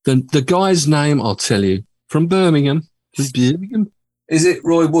 The guy's name, I'll tell you, from Birmingham. Is it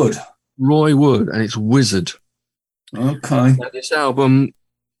Roy Wood? Roy Wood, and it's Wizard. Okay. Now, this album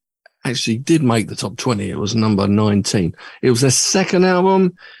actually did make the top 20. It was number 19. It was their second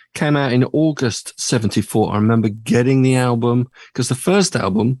album, came out in August 74. I remember getting the album because the first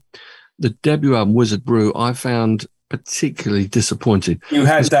album, the debut album, Wizard Brew, I found particularly disappointing. You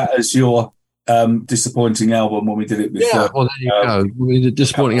had that as your disappointing album when we did it with well, there you go. We did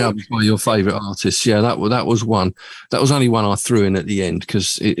disappointing albums by your favourite artists. Yeah, that was one. That was only one I threw in at the end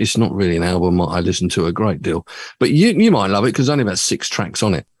because it's not really an album I listen to a great deal. But you might love it because there's only about 6 tracks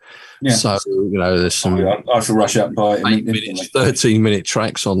on it. Yeah. So, there's some... I shall rush out and buy it. 8 minutes, 13-minute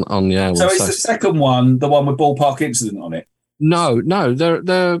tracks on the album. So is the second one the one with Ballpark Incident on it? No.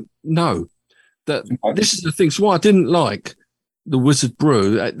 This is the thing. So what I didn't like the Wizard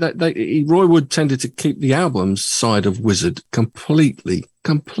Brew, Roy Wood tended to keep the album's side of Wizard completely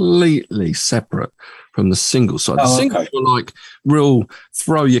separate from the single side. The singles were like real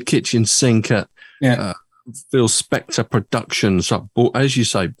throw your kitchen sink at Phil Spector Productions. As you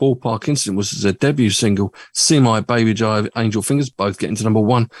say, Ballpark Incident was their debut single. See My Baby Drive, Angel Fingers, both getting to number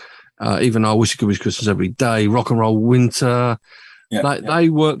 1. Even I Wish It Could Be Christmas Every Day, Rock and Roll Winter. Yeah, they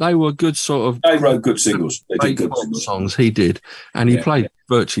were good sort of... They wrote good singles. They did good songs. He did. And he played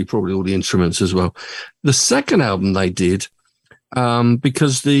virtually probably all the instruments as well. The second album they did,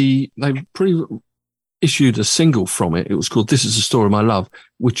 because they issued a single from it. It was called This Is the Story of My Love,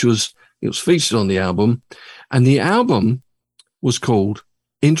 which was featured on the album. And the album was called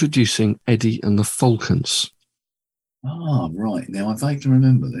Introducing Eddie and the Falcons. Ah, right. Now I vaguely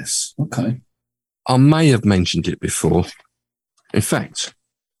remember this. Okay. I may have mentioned it before. In fact,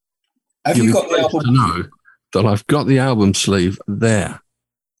 have you got the album? To know that I've got the album sleeve there.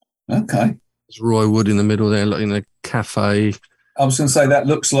 Okay. There's Roy Wood in the middle there, in a cafe. I was going to say that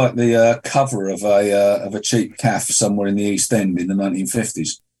looks like the cover of a cheap cafe somewhere in the East End in the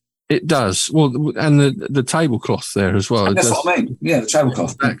 1950s. It does. Well, and the tablecloth there as well. That's what I mean. Yeah, the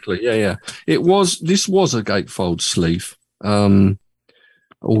tablecloth. Exactly. Yeah. This was a gatefold sleeve.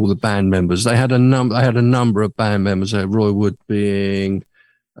 All the band members. They had a number of band members. Roy Wood being,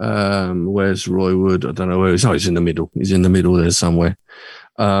 where's Roy Wood? I don't know where he is. Oh, he's in the middle. He's in the middle there somewhere.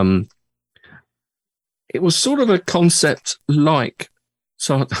 It was sort of a concept like,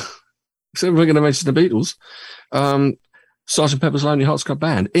 so we're going to mention the Beatles, Sgt. Pepper's Lonely Hearts Club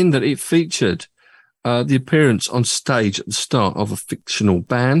Band, in that it featured the appearance on stage at the start of a fictional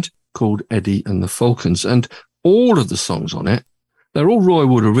band called Eddie and the Falcons. And all of the songs on it, they're all Roy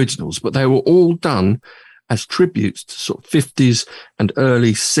Wood originals, but they were all done as tributes to sort of 50s and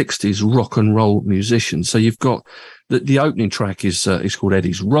early 60s rock and roll musicians. So you've got the opening track is called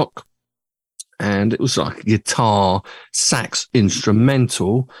Eddie's Rock, and it was like a guitar, sax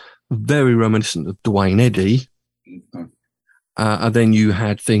instrumental, very reminiscent of Dwayne Eddy. And then you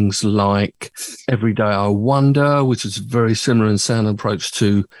had things like Every Day I Wonder, which is very similar in sound approach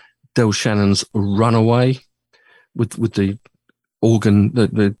to Del Shannon's Runaway, with the organ,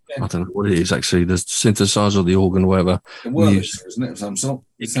 the I don't know what it is actually, the synthesizer or the organ or whatever. Wurlitzer, isn't it? Some sort.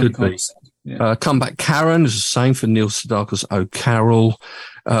 It could be. Yeah. Come Back Karen is the same for Neil Sedaka's Oh Carol.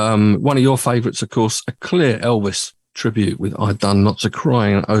 One of your favourites, of course, a clear Elvis tribute with I Done Lots of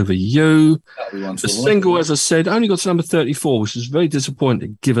Crying Over You. The single, as I said, only got to number 34, which is very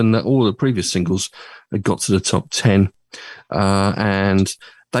disappointing given that all the previous singles had got to the top 10. And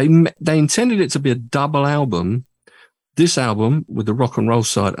they intended it to be a double album. This album with the rock and roll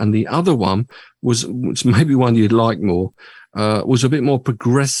side, and the other one was, which maybe one you'd like more, was a bit more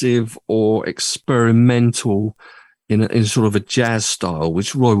progressive or experimental in sort of a jazz style,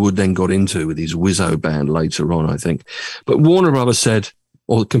 which Roy Wood then got into with his Wizzo band later on, I think. But Warner Brothers said,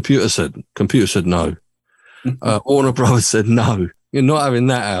 or the computer said no. Warner Brothers said, no, you're not having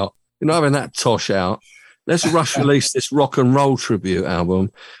that out. You're not having that tosh out. Let's rush release this rock and roll tribute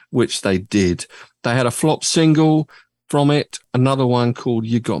album, which they did. They had a flop single from it, another one called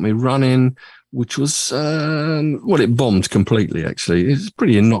You Got Me Running, which was, it bombed completely, actually. It's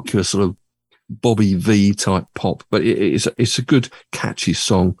pretty innocuous sort of Bobby V type pop, but it's a good, catchy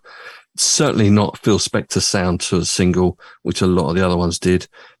song. Certainly not Phil Spector sound to a single, which a lot of the other ones did.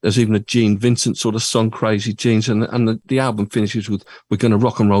 There's even a Gene Vincent sort of song, Crazy Jeans, and the album finishes with We're Gonna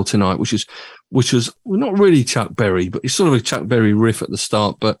Rock and Roll Tonight, which was not really Chuck Berry, but it's sort of a Chuck Berry riff at the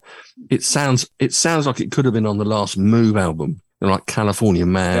start, but it sounds like it could have been on the last Move album, like California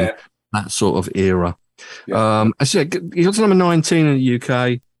Man, that sort of era. Yeah. I said he got to number 19 in the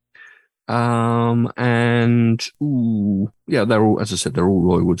UK. They're all, as I said, they're all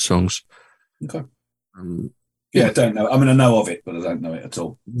Roy Wood songs. Okay. I don't know. I mean, I know of it, but I don't know it at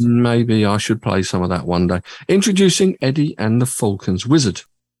all. Maybe I should play some of that one day. Introducing Eddie and the Falcons Wizard.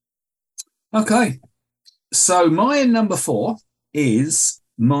 Okay. So my number 4 is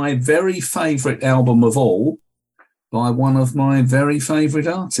my very favourite album of all by one of my very favourite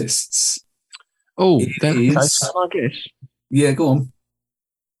artists. Oh, that's I guess. Yeah, go on.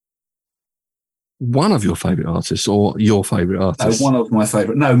 One of your favourite artists, or your favourite artist? One of my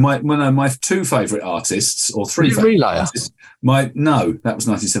favourite. No, my two favourite artists, or three favourite artists. That was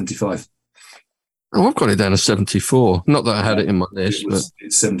 1975. Oh, I've got it down as 74. Not that I had it in my list,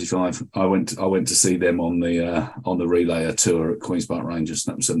 it's 75. I went to see them on the Relayer tour at Queen's Park Rangers.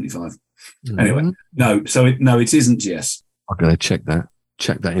 That was 75. Mm-hmm. Anyway, it isn't Yes. I'm going to check that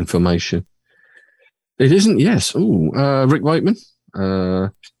information. It isn't Yes. Oh, Rick Wakeman.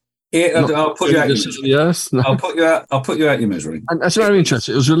 I'll put you out. Yes, no. I'll put you out your misery. And that's very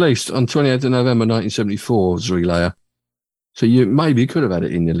interesting. It was released on 28th of November 1974 as Relayer. So you maybe could have had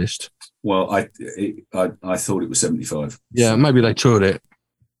it in your list. Well, I thought it was 75. Yeah, maybe they toured it.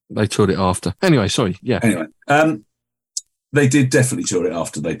 They toured it after. Anyway, sorry. Yeah. Anyway, they did definitely tour it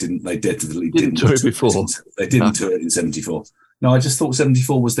after. They definitely didn't tour it before. They didn't tour it in 74. No, I just thought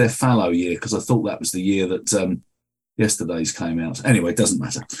 74 was their fallow year because I thought that was the year that Yesterday's came out. Anyway, it doesn't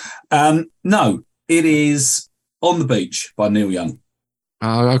matter. No, it is On the Beach by Neil Young.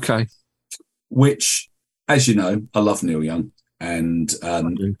 Oh, okay. Which, as you know, I love Neil Young. And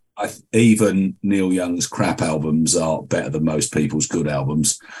even Neil Young's crap albums are better than most people's good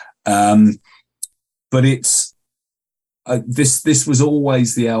albums. But it's this was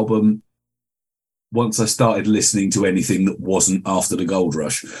always the album. Once I started listening to anything that wasn't after the Gold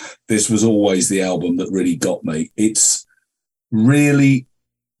Rush, this was always the album that really got me. It's really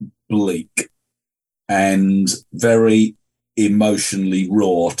bleak and very emotionally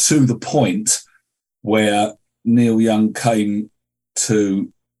raw, to the point where Neil Young came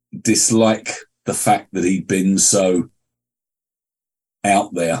to dislike the fact that he'd been so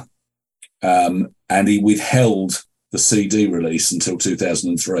out there, and he withheld the CD release until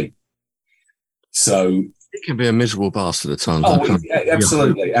 2003. So it can be a miserable bastard at times. Yeah,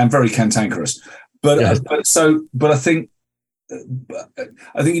 absolutely, and very cantankerous. But I think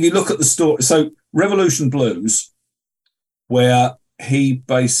if you look at the story, so Revolution Blues, where he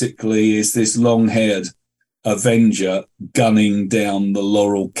basically is this long-haired Avenger gunning down the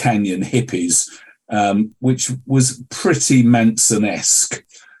Laurel Canyon hippies, which was pretty Manson-esque.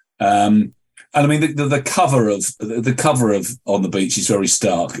 And I mean, the cover of On the Beach is very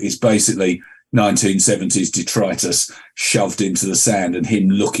stark. It's basically 1970s detritus shoved into the sand and him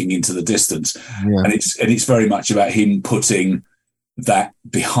looking into the distance. Yeah. And it's very much about him putting that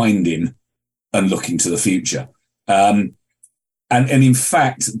behind him and looking to the future. And and in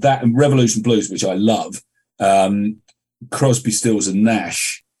fact, that and Revolution Blues, which I love, Crosby, Stills and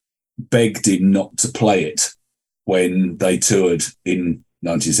Nash begged him not to play it when they toured in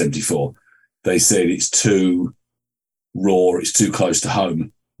 1974. They said it's too raw, it's too close to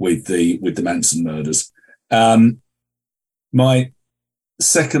home with the Manson murders. My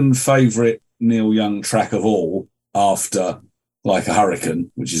second favourite Neil Young track of all, after Like a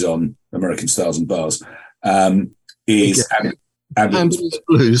Hurricane, which is on American Stars and Bars, is Ambulance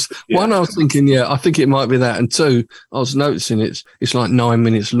Blues. Yeah. One, I was thinking, I think it might be that, and two, I was noticing it's like 9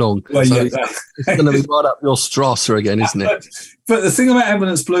 minutes long. Well, so yeah, it's going to be right up your Strasser again, isn't it? But the thing about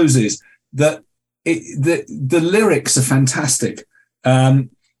Ambulance Blues is that the lyrics are fantastic, and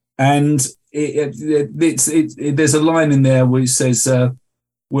there's a line in there where it says,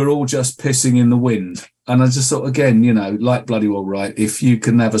 "We're all just pissing in the wind." And I just thought, again, like bloody well right, if you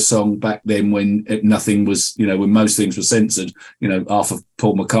can have a song back then when nothing was, when most things were censored, half of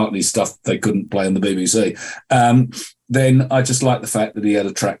Paul McCartney's stuff they couldn't play on the BBC, then I just like the fact that he had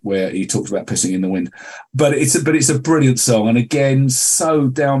a track where he talked about pissing in the wind. But it's a brilliant song, and again, so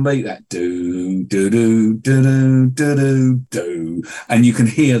downbeat, that do do do do do do do, and you can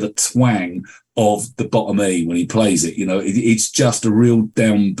hear the twang of the bottom E when he plays it. It's just a real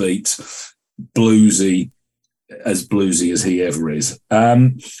downbeat, bluesy as he ever is.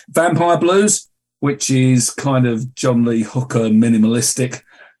 Vampire Blues, which is kind of John Lee Hooker minimalistic,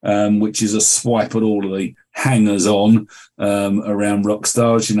 which is a swipe at all of the hangers on around rock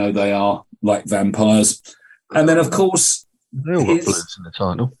stars. They are like vampires. And then, of course, they all got blues in the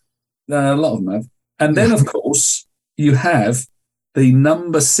title. A lot of them have. And then, of course, you have the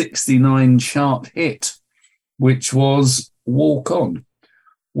number 69 chart hit, which was Walk On,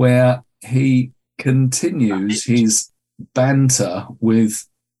 where he continues his banter with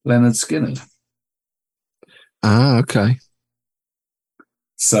Leonard Skinner. Ah, okay.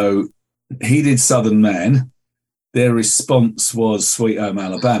 So he did Southern Man. Their response was Sweet Home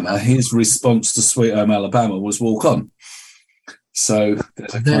Alabama. His response to Sweet Home Alabama was Walk On. So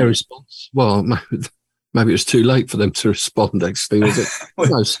their response, well, maybe it was too late for them to respond, actually. Was it?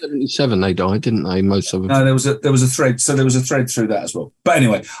 No, 77 they died, didn't they, most of them? No, there was a thread. So there was a thread through that as well. But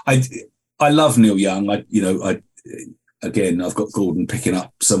anyway, I love Neil Young. Again, I've got Gordon picking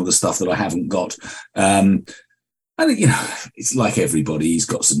up some of the stuff that I haven't got. And, it's like everybody. He's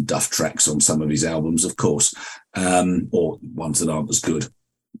got some duff tracks on some of his albums, of course, or ones that aren't as good.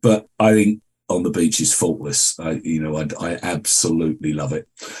 But I think On the Beach is faultless. I absolutely love it.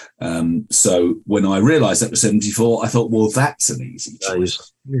 So when I realised that was 74, I thought, well, that's an easy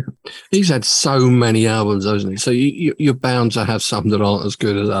choice. Yeah. He's had so many albums, hasn't he? So you're bound to have some that aren't as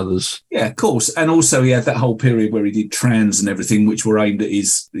good as others. Yeah, of course. And also he had that whole period where he did Trans and everything, which were aimed at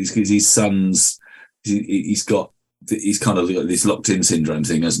his sons. He's kind of got this locked-in syndrome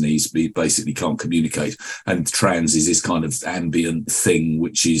thing, hasn't he? He basically can't communicate. And Trans is this kind of ambient thing,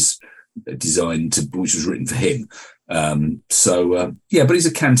 which is which was written for him. But he's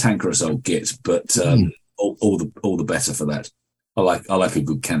a cantankerous old git, but all the better for that. I like a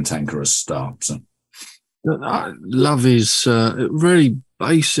good cantankerous start. So I love his really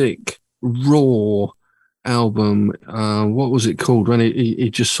basic, raw album. What was it called? When he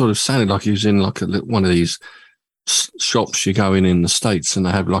just sort of sounded like he was in like one of these shops you go in the States and they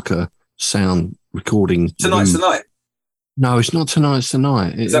have like a sound recording. Tonight's the Night. No, it's not Tonight's the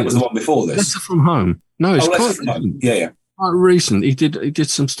Night. That was the one before this. Letter from Home. No, it's quite from home. Yeah. Quite recent. He did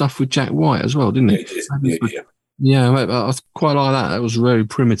some stuff with Jack White as well, didn't he? Yeah, he did. Yeah. I quite like that. That was very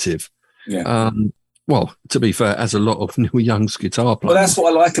primitive. Yeah. Well, to be fair, as a lot of Neil Young's guitar players. Well, that's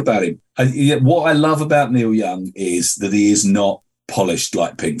what I like about him. What I love about Neil Young is that he is not polished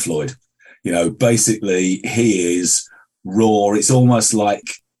like Pink Floyd. Basically, he is raw. It's almost like,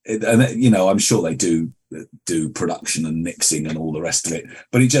 and I'm sure they do production and mixing and all the rest of it,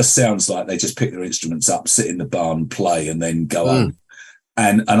 but it just sounds like they just pick their instruments up, sit in the bar and play, and then go on.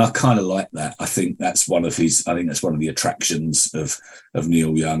 And I kind of like that. I think that's one of the attractions of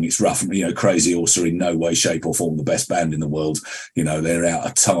Neil Young. It's rough, Crazy Horse are in no way, shape or form the best band in the world. They're out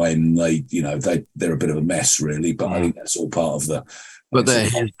of time. They're a bit of a mess, really, but I think that's all part of the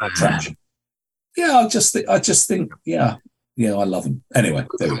attraction. Yeah, I just think, I love them. Anyway,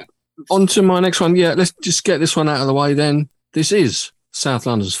 there we go. On to my next one. Yeah, let's just get this one out of the way then. This is South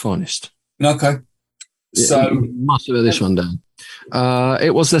London's Finest. Okay. So you must have this one down.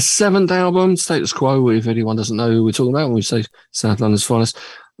 It was the 7th album, Status Quo, if anyone doesn't know who we're talking about when we say South London's Finest.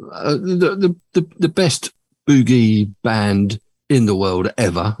 The best boogie band in the world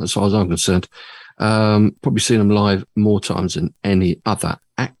ever, as far as I'm concerned. Probably seen them live more times than any other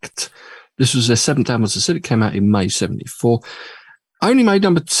act. This was their 7th album, as I said. It came out in May 74. only made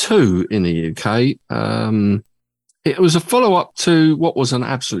number 2 in the UK. It was a follow-up to what was an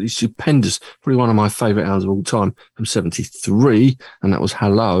absolutely stupendous, probably one of my favourite albums of all time, from 73, and that was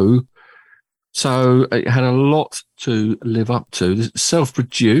Hello. So it had a lot to live up to.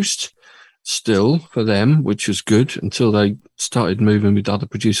 Self-produced still for them, which was good until they started moving with other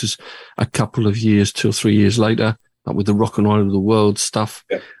producers a couple of years, 2 or 3 years later, like with the Rock and Roll of the World stuff.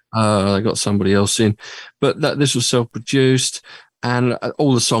 Yeah. They got somebody else in. But this was self-produced, and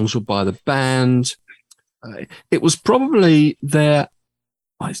all the songs were by the band. It was probably their,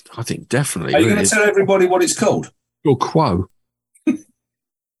 I think definitely. Are you going to tell everybody what it's called? Or Quo.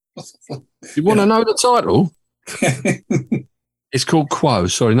 You want to know the title? It's called Quo.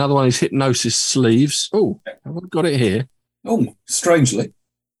 Sorry, another one is Hypnosis Sleeves. Oh, have I got it here? Oh, strangely.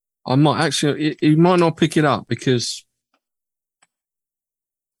 I might actually, you might not pick it up because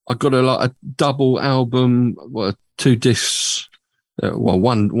I got a double album, 2 discs,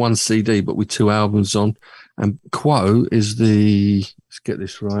 one CD, but with 2 albums on. And Quo is let's get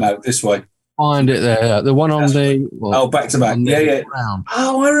this right. No, this way. Find it there. The one on the... Well, back to back. Yeah. Ground.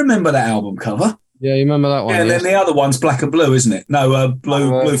 Oh, I remember that album cover. Yeah, you remember that one? Yeah, and then the other one's Black and Blue, isn't it? No,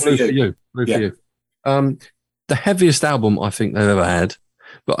 Blue for You. Blue for You. The heaviest album I think they've ever had,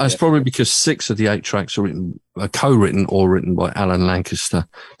 but that's probably because 6 of the 8 tracks are co-written or written by Alan Lancaster,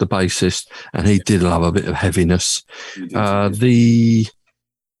 the bassist, and he did love a bit of heaviness. The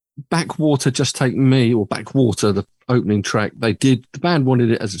Backwater, Just Take Me, or Backwater, the opening track, the band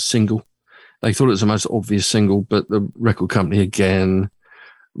wanted it as a single. They thought it was the most obvious single, but the record company again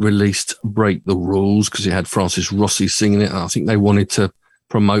released Break the Rules because it had Francis Rossi singing it. And I think they wanted to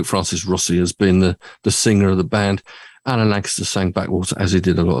promote Francis Rossi as being the singer of the band. Alan Lancaster sang Backwater, as he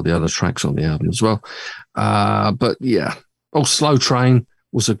did a lot of the other tracks on the album as well. But yeah, Slow Train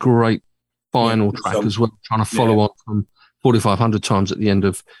was a great final track as well, trying to follow on from 4,500 times at the end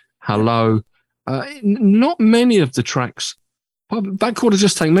of Hello. Not many of the tracks. Backwater,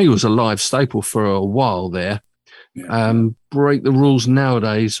 Just Take Me was a live staple for a while there. Yeah. Break the Rules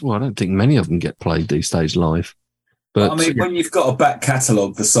nowadays, well, I don't think many of them get played these days live. But I mean, when you've got a back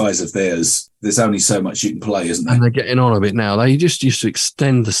catalogue the size of theirs, there's only so much you can play, isn't there? And they're getting on a bit now. They just used to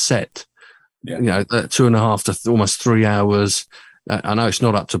extend the set, 2.5 to almost 3 hours. I know it's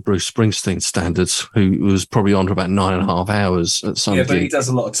not up to Bruce Springsteen standards, who was probably on for about 9.5 hours at some. Yeah, but he does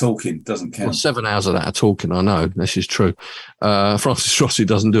a lot of talking, doesn't count. Well, 7 hours of that are talking. I know this is true. Francis Rossi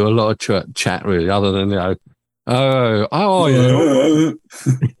doesn't do a lot of chat really, other than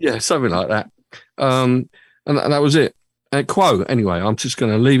yeah, something like that. And that was it. Quo. Anyway, I'm just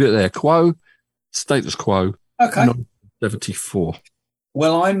going to leave it there. Quo, status quo. Okay. 74.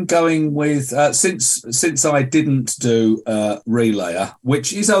 Well, I'm going with since I didn't do Relayer,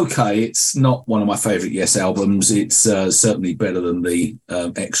 which is okay. It's not one of my favourite Yes albums. It's certainly better than the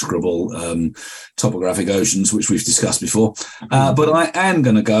execrable Topographic Oceans, which we've discussed before. But I am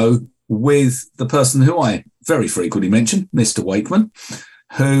going to go with the person who I very frequently mention, Mr. Wakeman,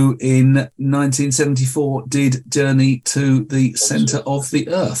 who in 1974 did Journey to the Centre of the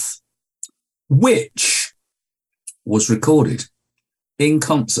Earth, which was recorded in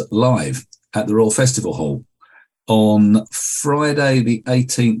concert live at the Royal Festival Hall on Friday, the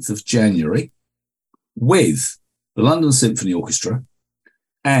 18th of January, with the London Symphony Orchestra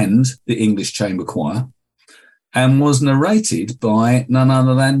and the English Chamber Choir, and was narrated by none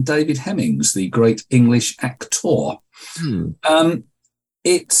other than David Hemmings, the great English actor.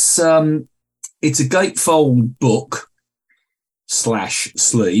 It's a gatefold book /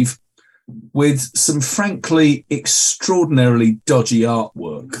 sleeve with some frankly extraordinarily dodgy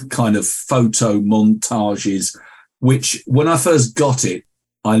artwork, kind of photo montages, which when I first got it,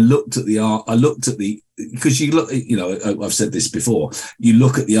 I looked at the art, because you look, I've said this before, you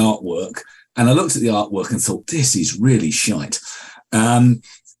look at the artwork, and I looked at the artwork and thought, this is really shite.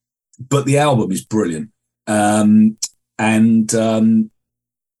 But the album is brilliant. And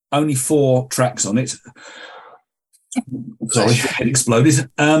only 4 tracks on it. Sorry, head exploded.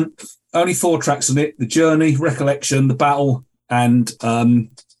 Only 4 tracks on it: The Journey, Recollection, The Battle, and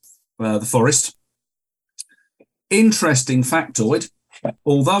The Forest. Interesting factoid: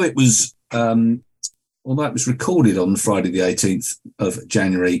 although it was recorded on Friday the 18th of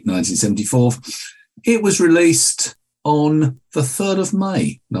January 1974, it was released on the 3rd of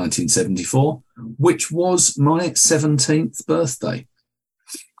May 1974, which was my 17th birthday.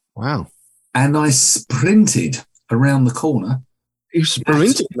 Wow! And I sprinted around the corner. You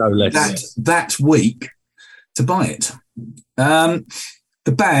sprinted no less that week to buy it. The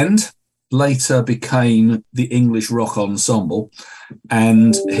band later became the English Rock Ensemble,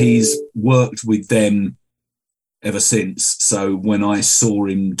 and he's worked with them ever since. So when I saw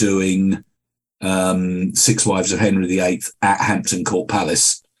him doing Six Wives of Henry VIII at Hampton Court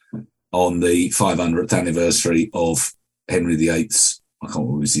Palace on the 500th anniversary of Henry VIII's, I can't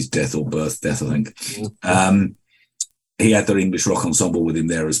remember if it was his death, I think. He had their English rock ensemble with him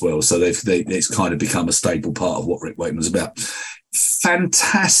there as well. So it's kind of become a staple part of what Rick Wakeman's about.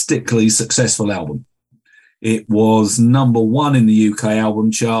 Fantastically successful album. It was number 1 in the UK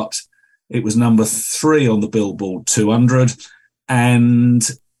album chart. It was number 3 on the Billboard 200. And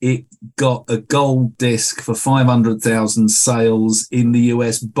it got a gold disc for 500,000 sales in the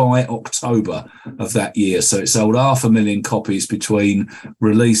US by October of that year. So it sold 500,000 copies between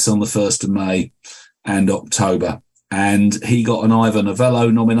release on the 1st of May and October. And he got an Ivor Novello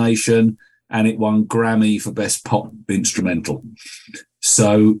nomination, and it won Grammy for Best Pop Instrumental.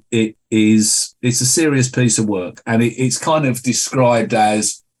 So it's a serious piece of work, and it's kind of described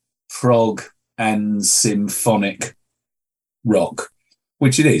as prog and symphonic rock,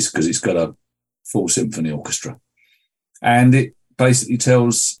 which it is, because it's got a full symphony orchestra. And it basically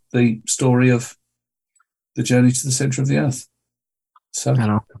tells the story of the journey to the centre of the earth. So,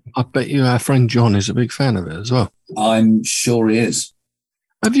 and I bet you our friend John is a big fan of it as well. I'm sure he is.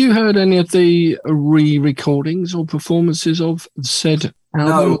 Have you heard any of the re-recordings or performances of said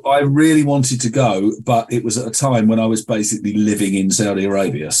album? No, I really wanted to go, but it was at a time when I was basically living in Saudi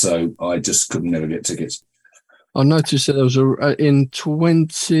Arabia, so I just couldn't never get tickets. I noticed that there was in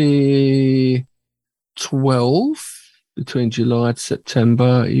 2012, between July and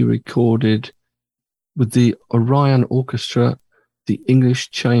September, he recorded with the Orion Orchestra, the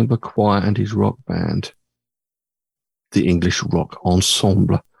English Chamber Choir, and his rock band, the English Rock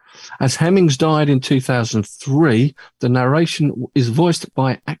Ensemble. As Hemmings died in 2003, the narration is voiced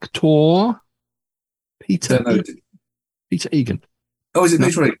by actor Peter Egan. Oh, is it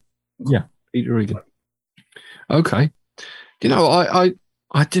Peter Egan? Yeah, Peter Egan. Okay. You know, I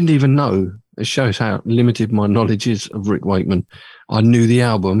didn't even know. It shows how limited my knowledge is of Rick Wakeman. I knew the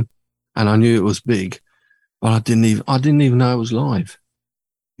album and I knew it was big, but I didn't even know it was live.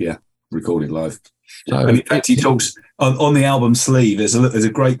 Yeah, recorded live. So, and in fact, he talks on the album sleeve. There's a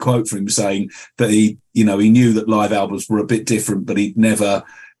great quote from him saying that he knew that live albums were a bit different, but he'd never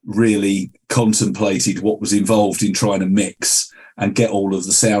really contemplated what was involved in trying to mix and get all of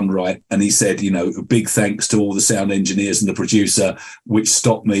the sound right. And he said, a big thanks to all the sound engineers and the producer, which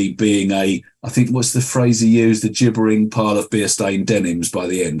stopped me being I think what's the phrase he used, a gibbering pile of beer-stained denims by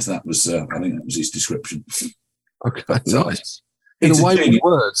the end. That was, I think that was his description. Okay, nice. In a way with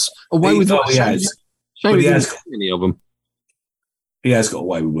words. Away with words. He has. But he has got any of them. He has got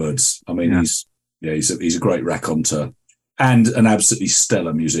away with words. I mean, he's a great raconteur and an absolutely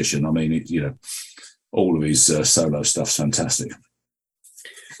stellar musician. I mean, all of his solo stuff's fantastic.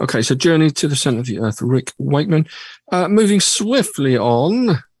 Okay, so Journey to the Centre of the Earth, Rick Wakeman. Moving swiftly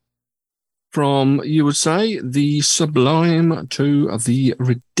on from, you would say, the sublime to the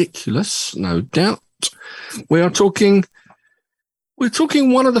ridiculous, no doubt. We're talking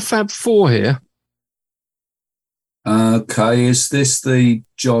one of the Fab Four here. Okay, is this the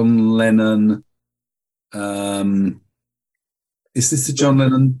John Lennon? Is this the John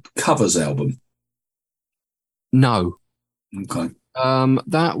Lennon covers album? No. Okay.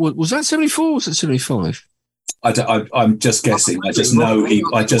 That was that 74 or was it 75? I'm just guessing. I just know he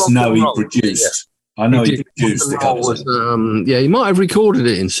produced. I know he produced the covers. He might have recorded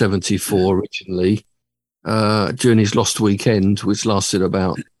it in 74 originally, during his Lost Weekend, which lasted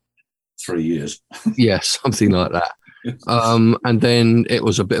about 3 years. Yeah, something like that. And then it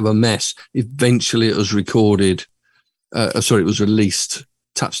was a bit of a mess. Eventually it was recorded. It was released,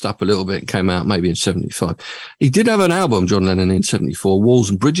 touched up a little bit, came out maybe in 75. He did have an album, John Lennon, in 74, Walls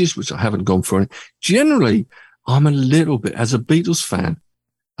and Bridges, which I haven't gone for. Generally, I'm a little bit, as a Beatles fan,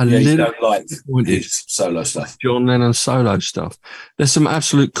 you don't like his solo stuff. John Lennon solo stuff. There's some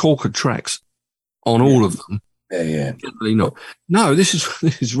absolute corker tracks on all of them. Yeah. Generally not. No, this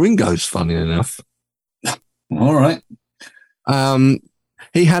is Ringo's, funny enough. All right.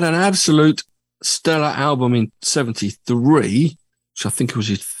 He had an absolute stellar album in 73, which I think was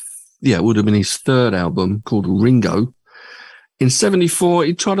it would have been his third album, called Ringo. In 74,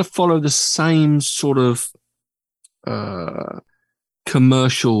 he tried to follow the same sort of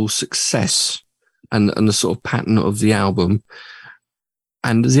commercial success and the sort of pattern of the album.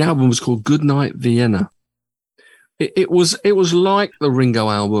 And the album was called Goodnight, Vienna. It was like the Ringo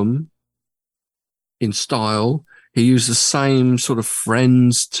album in style. He used the same sort of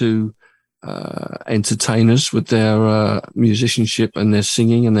friends to entertainers with their musicianship and their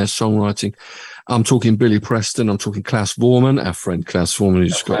singing and their songwriting. I'm talking Billy Preston. I'm talking Klaus Vormann, our friend Klaus Vormann,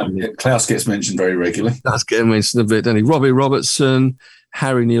 who's got Klaus gets mentioned very regularly. That's getting mentioned a bit, doesn't he? Robbie Robertson,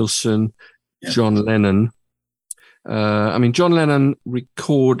 Harry Nilsson, John Lennon. John Lennon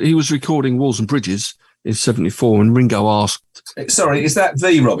he was recording Walls and Bridges in '74, and Ringo asked. Sorry, is that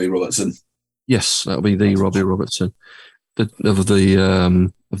the Robbie Robertson? Yes, that'll be the Robbie Robertson of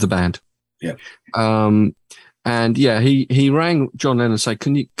the band. Yeah. He rang John Lennon and said,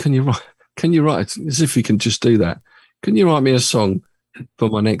 Can you write, as if he can just do that? Can you write me a song for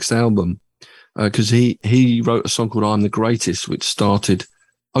my next album? Because he wrote a song called I'm the Greatest, which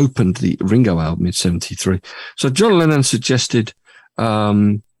opened the Ringo album in '73. So John Lennon suggested,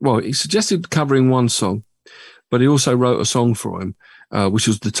 he suggested covering one song, but he also wrote a song for him, which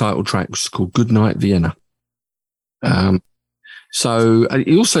was the title track, which is called Goodnight, Vienna. So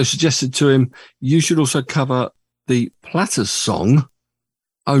he also suggested to him, you should also cover the Platters song,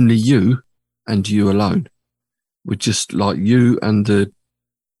 Only You and You Alone, with just like you and the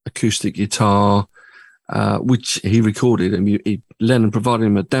acoustic guitar, which he recorded. And Lennon provided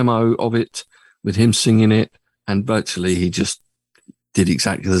him a demo of it with him singing it, and virtually he just did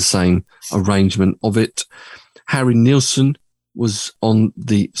exactly the same arrangement of it. Harry Nilsson was on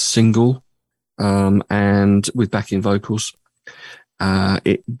the single, and with backing vocals.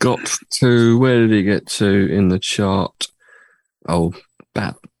 It got to, where did it get to in the chart?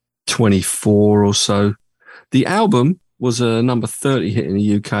 About 24 or so. The album was a number 30 hit in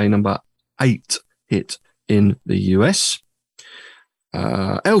the UK, number 8 hit in the US.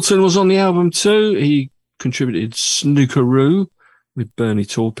 Elton was on the album too. He contributed Snookeroo with Bernie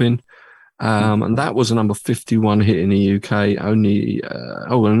Taupin. And that was a number 51 hit in the UK, only,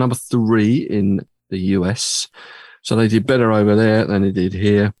 and a number 3 in the US. So they did better over there than they did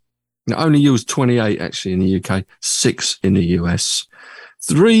here. Only used 28 actually in the UK, 6 in the US.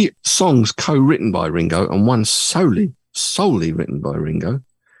 3 songs co-written by Ringo and one solely written by Ringo.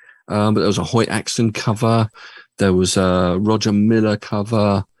 But there was a Hoyt Axton cover. There was a Roger Miller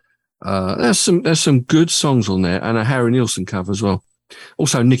cover. There's some good songs on there, and a Harry Nilsson cover as well.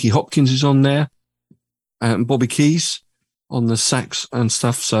 Also, Nicky Hopkins is on there, and Bobby Keys on the sax and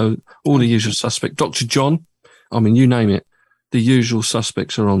stuff. So all the usual suspects. Dr. John, you name it, the usual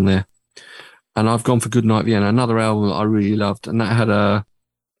suspects are on there. And I've gone for Goodnight Vienna, another album that I really loved, and that had I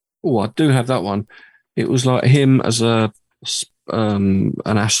do have that one. It was like him as an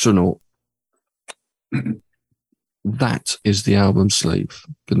astronaut. That is the album sleeve.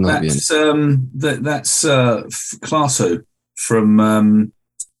 Goodnight Vienna. That's Class Who from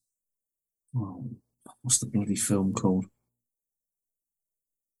what's the bloody film called?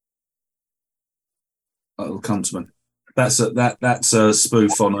 It'll come to me. That's a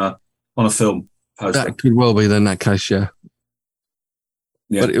spoof on a film poster. That could well be then, in that case, yeah.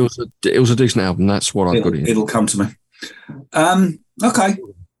 Yeah. But it was a decent album. That's what I've got in. It'll come to me. Okay.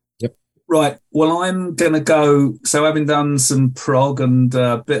 Yep. Right. Well, I'm going to go. So, having done some prog and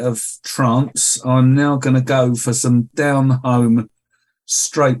a bit of trance, I'm now going to go for some down home,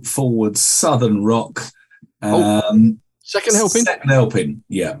 straightforward southern rock. Second Helping. Second Helping.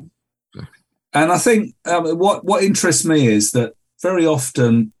 Yeah. And I think what interests me is that very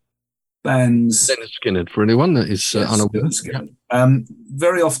often bands... Leonard Skinner, for anyone that is unaware.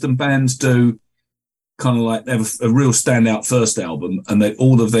 Very often bands do kind of like have a real standout first album, and then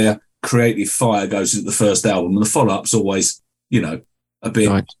all of their creative fire goes into the first album, and the follow-up's always, a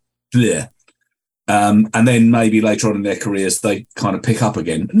bit bleh. And then maybe later on in their careers, they kind of pick up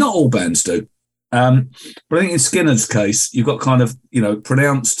again. Not all bands do. But I think in Skinner's case, you've got kind of,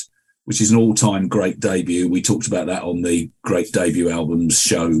 Pronounced, which is an all-time great debut. We talked about that on the Great Debut Albums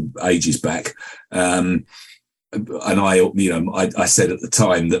show ages back. And I said at the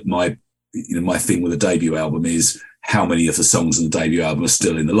time that my thing with a debut album is how many of the songs on the debut album are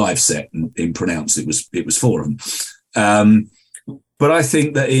still in the live set. And in Pronounced, it was 4 of them. But I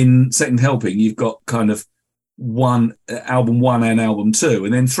think that in Second Helping, you've got kind of album 1 and album 2,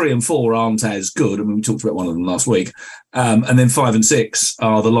 and then 3 and 4 aren't as good. I mean, we talked about one of them last week. And then 5 and 6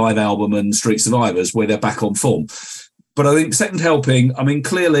 are the live album and Street Survivors, where they're back on form. But I think Second Helping,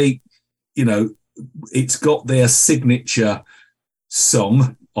 clearly, it's got their signature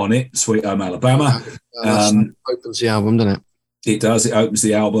song on it, Sweet Home Alabama. Opens the album, doesn't it? It does. It opens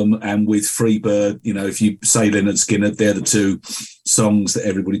the album, and with Freebird, if you say Leonard Skinner, they're the 2 songs that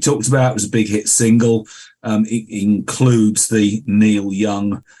everybody talked about. It was a big hit single. It includes the Neil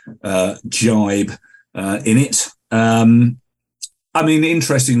Young jibe in it.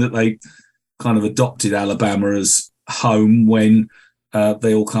 Interesting that they kind of adopted Alabama as home when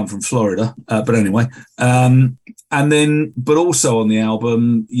They all come from Florida. But anyway, but also on the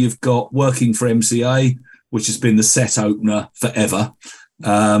album, you've got Working for MCA, which has been the set opener forever.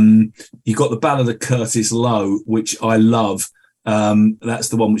 You've got the Ballad of Curtis Lowe, which I love. That's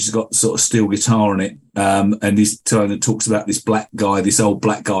the one which has got sort of steel guitar on it. And he's talks about this old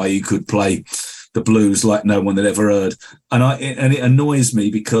black guy who could play the blues like no one had ever heard. And it annoys me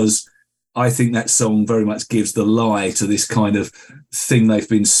because I think that song very much gives the lie to this kind of thing they've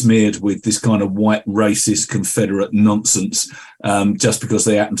been smeared with, this kind of white racist Confederate nonsense, just because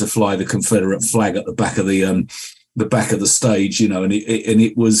they happen to fly the Confederate flag at the back of the stage, and I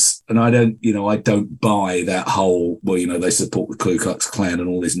don't buy that whole, they support the Ku Klux Klan and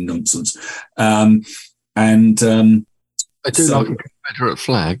all this nonsense. They do like a Confederate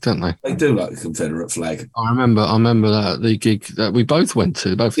flag, don't they? They do like a Confederate flag. I remember that the gig that we both went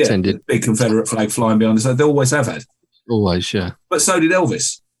to, attended. Big Confederate flag flying behind us. They always have had. Always, yeah. But so did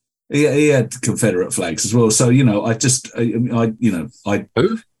Elvis. He had Confederate flags as well. So, Who?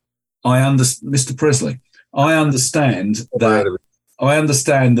 Mr. Presley. I understand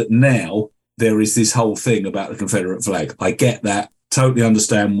that now there is this whole thing about the Confederate flag. I get that. Totally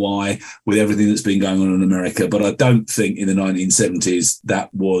understand why, with everything that's been going on in America, but I don't think in the 1970s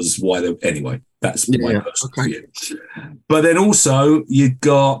that was why. Anyway, that's my personal view. But then also you've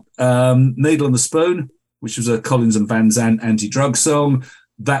got Needle on the Spoon, which was a Collins and Van Zandt anti-drug song.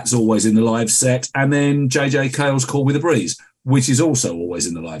 That's always in the live set. And then J.J. Cale's Call Me the Breeze, which is also always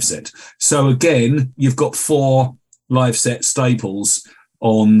in the live set. So again, you've got 4 live set staples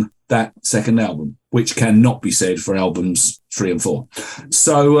on that second album, which cannot be said for albums 3 and 4.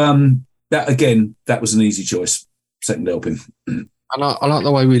 So that was an easy choice. Second helping. And I like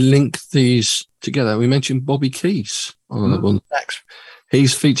the way we link these together. We mentioned Bobby Keys on the tracks.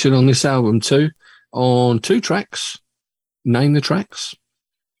 He's featured on this album too, on 2 tracks. Name the tracks.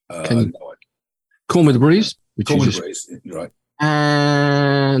 Call Me the Breeze. Call Me the Breeze. You're right.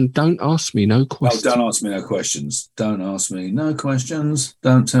 And Don't Ask Me No Questions. Don't ask me no questions. Don't ask me no questions.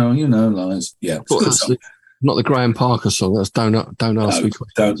 Don't tell you no lies. Yeah, not the Graham Parker song. That's Don't Ask Me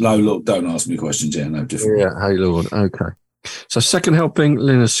Questions. Don't ask me questions. Yeah, no different. Yeah, Hey Lord. Okay. So second helping,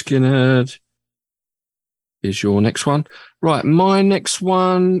 Lynyrd Skynyrd is your next one. Right, my next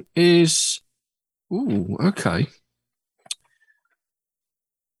one is okay.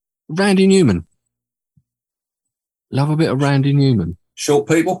 Randy Newman. Love a bit of Randy Newman. Short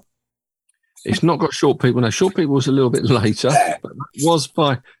People? It's not got Short People. No, Short People was a little bit later. But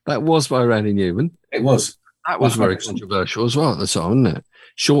that was by Randy Newman. It was. That was very controversial as well at the time, wasn't it?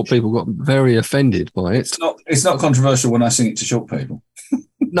 Short People got very offended by it. It's not controversial when I sing it to short people.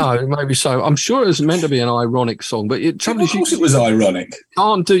 No, maybe so. I'm sure it was meant to be an ironic song, but of course it was ironic.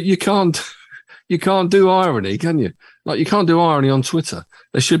 You can't do irony, can you? Like you can't do irony on Twitter.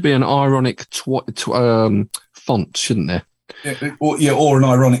 There should be an ironic font, shouldn't there? Or an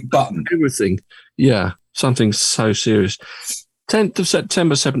ironic button. Everything. Yeah, something so serious. 10th of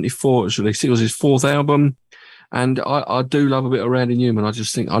September 1974 it was released. It was his 4th album. And I do love a bit of Randy Newman. I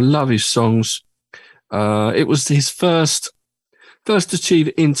just think I love his songs. It was his first achieve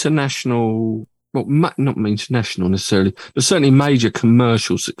international, well, not international necessarily, but certainly major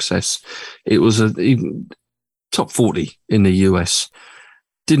commercial success. It was a top 40 in the US.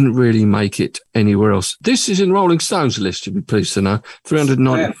 Didn't really make it anywhere else. This is in Rolling Stone's list, you'd be pleased to know.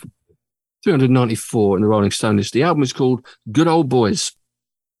 394 in the Rolling Stone list. The album is called Good Old Boys.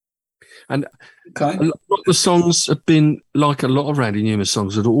 And a lot of the songs have been, like a lot of Randy Newman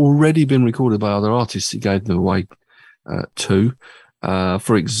songs, had already been recorded by other artists. He gave them away to.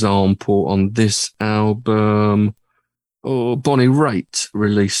 For example, on this album, Bonnie Raitt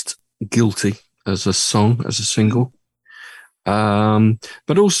released Guilty as a song, as a single.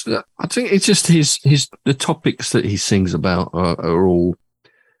 But also, I think it's just the topics that he sings about are all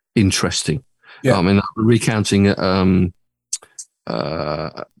interesting. Yeah. I mean, recounting,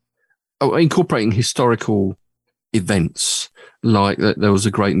 incorporating historical events, like that there was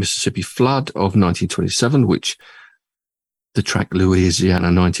a Great Mississippi Flood of 1927, which the track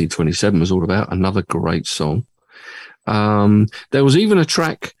Louisiana 1927 was all about. Another great song. There was even a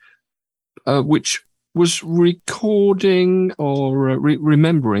track which was recording or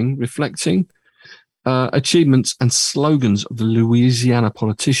reflecting achievements and slogans of the Louisiana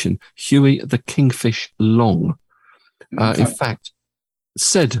politician Huey the Kingfish Long. In fact,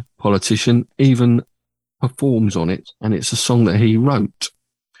 said politician even performs on it, and it's a song that he wrote.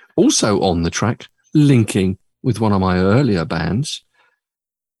 Also on the track, linking with one of my earlier bands,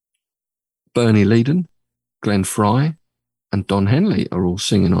 Bernie Leadon, Glenn Frey, and Don Henley are all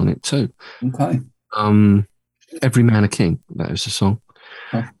singing on it too. Okay. Every Man a King. That is the song.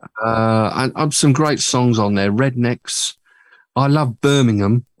 Oh. And some great songs on there. Rednecks. I love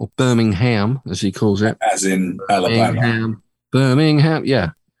Birmingham, or Birmingham, as he calls it. As in Alabama. Birmingham, yeah.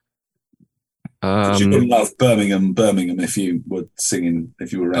 You wouldn't love Birmingham if you were singing,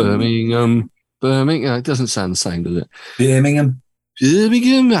 if you were around. Birmingham. It doesn't sound the same, does it? Birmingham,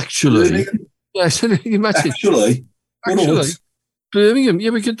 actually. Birmingham. Yes, imagine. Actually. Birmingham.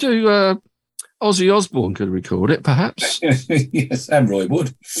 Yeah, we could do Ozzy Osbourne could record it, perhaps. Yes, and Roy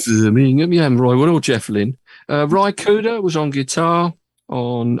Wood. Birmingham, yeah, and Roy Wood or Jeff Lynne. Ry Cooder was on guitar.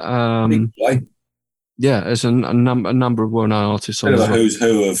 There's a number of well-known artists on. Bit of a who's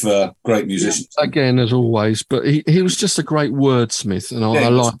who of great musicians. Again, as always, but he was just a great wordsmith, and I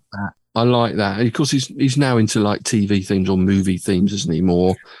like that. I like that. And of course, he's now into like TV themes or movie themes, isn't he?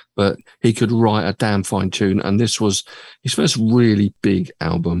 More, but he could write a damn fine tune, and this was his first really big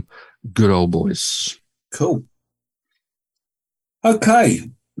album. Good Old Boys. Cool.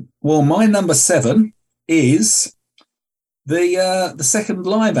 Okay. Well, my number 7 is the second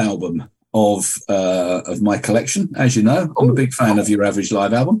live album of my collection. As you know, I'm a big fan of Your Average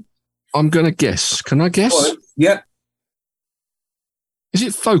Live album. I'm going to guess. Can I guess? Oh, yeah. Is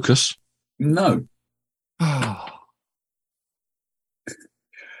it Focus? No.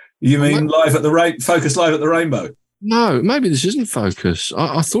 You mean Focus Live at the Rainbow? No, maybe this isn't Focus.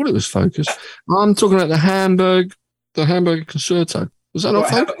 I thought it was Focus. I'm talking about the Hamburg Concerto. Was that not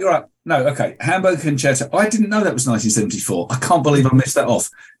Focus? You're right. No, okay. Hamburg Concerto. I didn't know that was 1974. I can't believe I missed that off.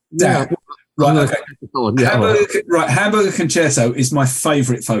 Damn. Yeah. Right, okay. Hamburg Concerto is my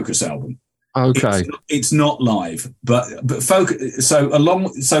favourite Focus album. Okay. It's not live, but Focus. So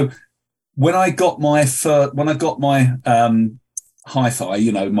when I got my hi-fi,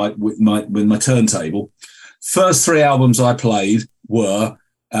 you know, with my turntable, first 3 albums I played were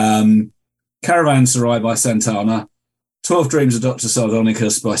Caravanserai by Santana, 12 Dreams of Dr.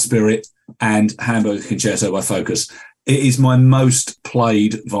 Sardonicus by Spirit, and Hamburg Concerto by Focus. It is my most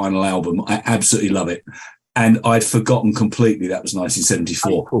played vinyl album. I absolutely love it. And I'd forgotten completely that was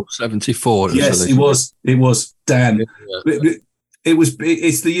 1974. 74. Yes, it was. It was. Dan. Yeah.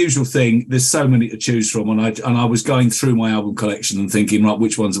 It's the usual thing. There's so many to choose from, and I was going through my album collection and thinking, right,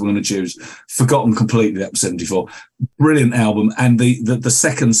 which ones am I going to choose? Forgotten completely that was 74. Brilliant album, and the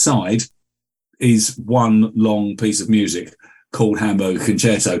second side is one long piece of music called Hamburg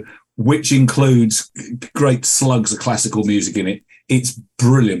Concerto, which includes great slugs of classical music in it. It's a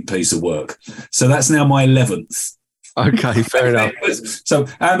brilliant piece of work. So that's now my 11th. Okay, fair enough. So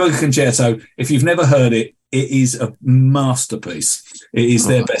Hamburg Concerto, if you've never heard it, it is a masterpiece. It is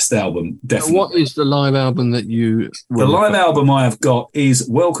their best album, definitely. What is the live album that you... The live album I have got is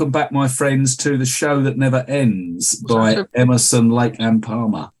Welcome Back, My Friends, to the Show That Never Ends by Emerson, Lake and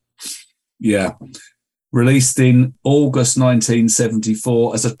Palmer. Yeah. Released in August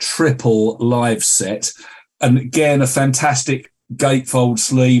 1974 as a triple live set. And again, a fantastic gatefold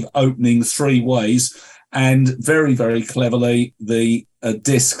sleeve opening 3 ways. And very, very cleverly, the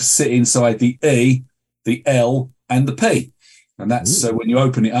discs sit inside the E, the L, and the P. And that's so when you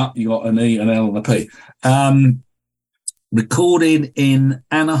open it up, you got an E, an L, and a P. Recorded in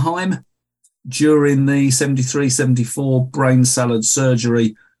Anaheim during the 73-74 Brain Salad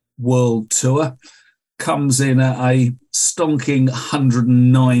Surgery World Tour. Comes in at a stonking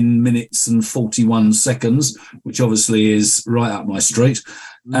 109 minutes and 41 seconds, which obviously is right up my street.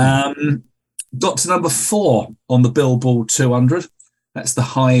 Got to number 4 on the Billboard 200. That's the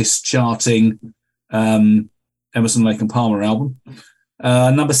highest charting Emerson, Lake and Palmer album.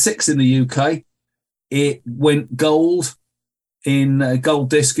 Number 6 in the UK. It went gold in a gold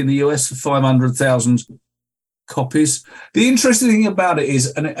disc in the US for 500,000 copies. The interesting thing about it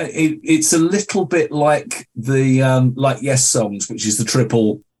is, and it's a little bit like the like Yes Songs, which is the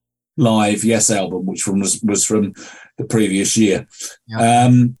triple live Yes album, which was from the previous year.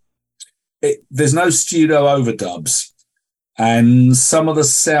 Yeah. There's no studio overdubs, and some of the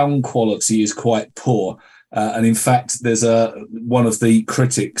sound quality is quite poor. And in fact, there's one of the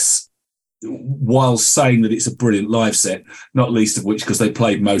critics, while saying that it's a brilliant live set, not least of which because they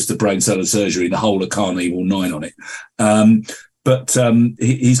played most of Brain Salad Surgery and the whole of Carnival 9 on it. But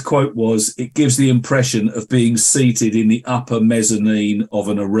his quote was, "It gives the impression of being seated in the upper mezzanine of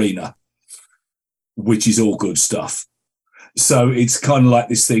an arena," which is all good stuff. So it's kind of like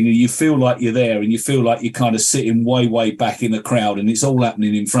this thing, you feel like you're there and you feel like you're kind of sitting way, way back in the crowd and it's all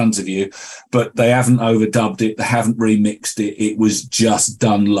happening in front of you, but they haven't overdubbed it, they haven't remixed it, it was just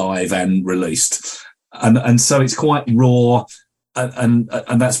done live and released. And so it's quite raw, and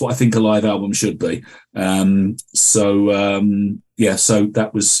that's what I think a live album should be. So that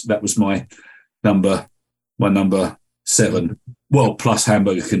was my number my number 7. Well, plus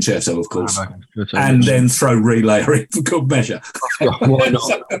Hamburger Concerto, of course. And then throw Relayer in for good measure. Why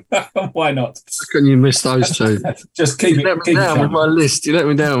not? Why not? How can you miss those two? Just keep it down with my list. You let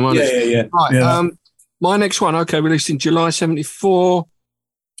me down with my list. Yeah. Right. Yeah. My next one, released in July 74.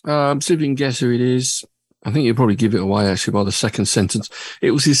 See if you can guess who it is. I think you'll probably give it away, actually, by the second sentence.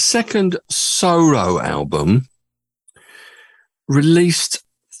 It was his second solo album, released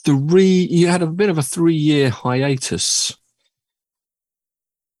he had a bit of a 3-year hiatus,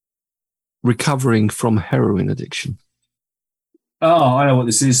 recovering from heroin addiction. Oh, I know what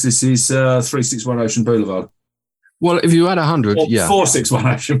this is. This is 361 Ocean Boulevard. Well, if you had 100, or yeah.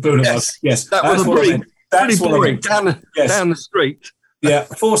 461 Ocean Boulevard. Yes. That was pretty boring down the street. Yeah,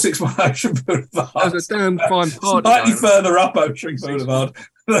 461 Ocean Boulevard. That was a damn fine party. Slightly further up Ocean Boulevard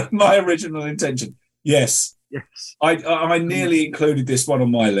than my original intention. Yes. I nearly included this one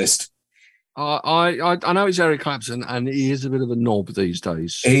on my list. I know it's Eric Clapton, and he is a bit of a knob these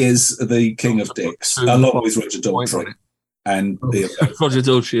days. He is the king of dicks, along with Roger Daltrey and Roger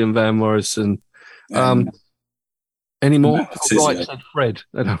Daltrey and Van Morrison. Any more? Right, said Fred.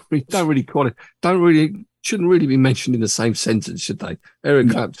 They don't really call it. Shouldn't really be mentioned in the same sentence, should they?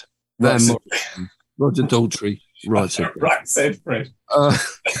 Eric Clapton, Van Morrison, Roger Daltrey. Right, said Fred.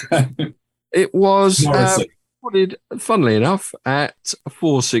 It was recorded, funnily enough, at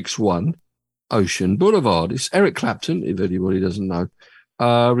 461 Ocean Boulevard. It's Eric Clapton, if anybody doesn't know.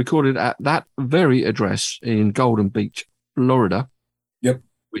 Recorded at that very address in Golden Beach, Florida. Yep.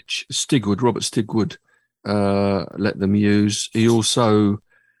 Which Robert Stigwood, let them use. He also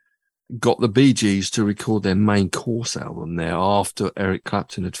got the Bee Gees to record their Main Course album there after Eric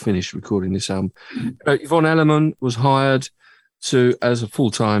Clapton had finished recording this album. Yvonne Elliman was hired as a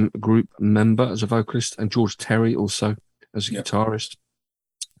full-time group member, as a vocalist, and George Terry also as a guitarist.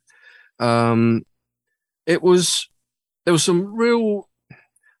 There was some real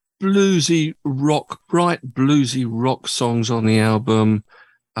bluesy rock, bright bluesy rock songs on the album,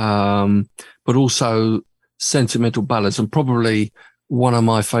 but also sentimental ballads, and probably one of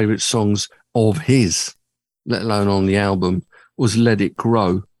my favourite songs of his, let alone on the album, was Let It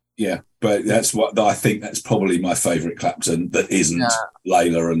Grow. Yeah, but I think that's probably my favourite Clapton that isn't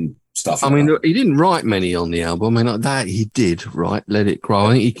Layla and stuff like that. He didn't write many on the album. I mean, like that he did write Let It Grow.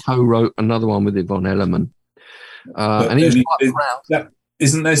 I think he co-wrote another one with Yvonne Elliman. And he was quite proud.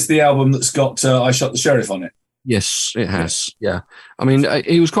 Isn't this the album that's got I Shot the Sheriff on it? Yes, it has. Yeah. I mean,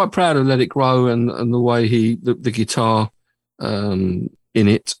 he was quite proud of Let It Grow and the way the guitar in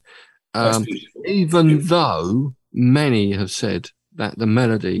it. Even though many have said that the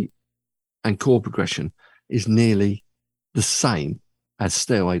melody and chord progression is nearly the same as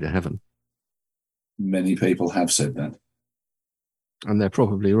Stairway to Heaven. Many people have said that. And they're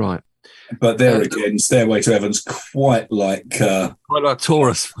probably right. But there again, Stairway to Heaven's quite like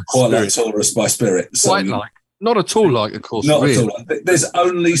Taurus. By Spirit. So, quite like. Not at all like, of course. Not really. At all. There's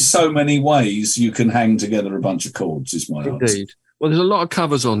only so many ways you can hang together a bunch of chords, is my answer. Indeed. Well, there's a lot of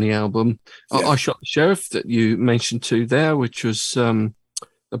covers on the album. Yeah. I Shot the Sheriff that you mentioned too there, which was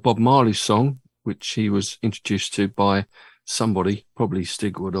a Bob Marley song, which he was introduced to by somebody, probably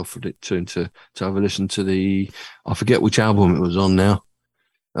Stigwood offered it to him to have a listen to I forget which album it was on now.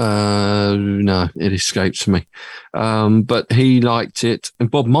 No, it escapes me. But he liked it, and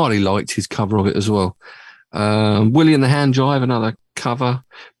Bob Marley liked his cover of it as well. Willie and the Hand Jive, another cover.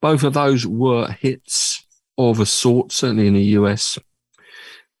 Both of those were hits of a sort, certainly in the US.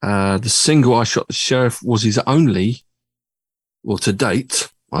 The single I Shot the Sheriff was his only, well, to date,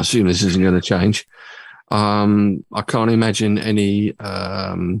 I assume this isn't going to change. I can't imagine any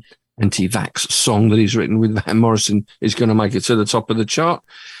anti-vax song that he's written with Van Morrison is going to make it to the top of the chart.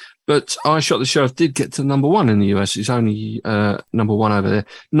 But I Shot the Sheriff did get to number 1 in the US. It's only number 1 over there.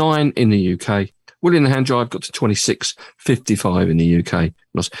 9 in the UK. Willie and the Hand Jive got to 26, 55 in the UK.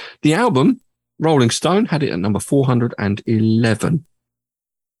 The album, Rolling Stone, had it at number 411.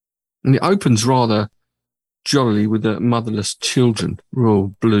 And it opens rather jollily with the Motherless Children,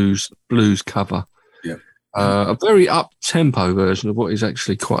 real blues cover. Yeah. A very up-tempo version of what is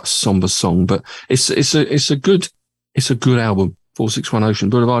actually quite a somber song, but it's a good album. 461 Ocean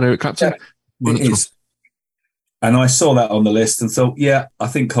Boulevard, Eric Clapton. Yeah, it is. And I saw that on the list and thought, I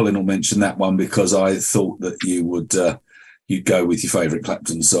think Colin will mention that one because I thought that you would you'd go with your favourite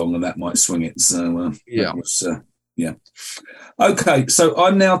Clapton song and that might swing it. So yeah. Okay, so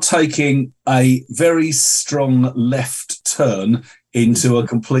I'm now taking a very strong left turn into a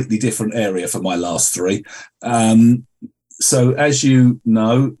completely different area for my last 3. So as you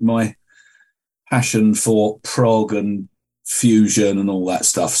know, my passion for prog and fusion and all that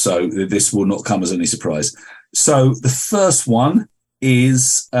stuff. So this will not come as any surprise. So the first one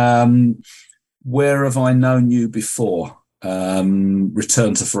is Where Have I Known You Before?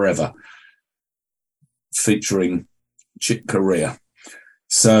 Return to Forever, featuring Chick Corea.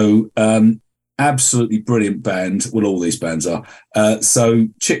 So absolutely brilliant band. Well, all these bands are. So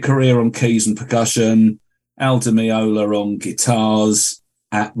Chick Corea on keys and percussion, Al Di Meola on guitars,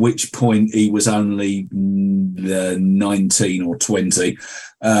 at which point he was only 19 or 20.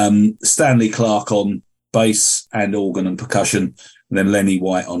 Stanley Clarke on bass and organ and percussion, and then Lenny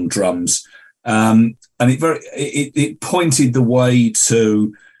White on drums. And it pointed the way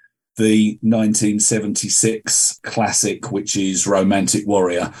to the 1976 classic, which is Romantic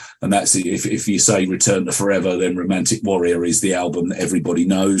Warrior. And that's if you say Return to Forever, then Romantic Warrior is the album that everybody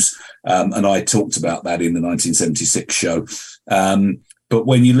knows. And I talked about that in the 1976 show. But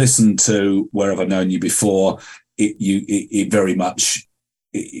when you listen to Where Have I Known You Before, it very much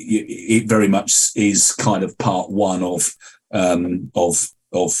is kind of part one of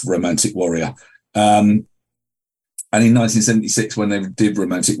Romantic Warrior. And in 1976, when they did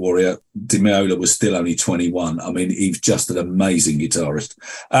Romantic Warrior, Di Meola was still only 21. I mean, he's just an amazing guitarist.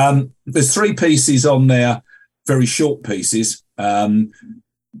 There's 3 pieces on there, very short pieces.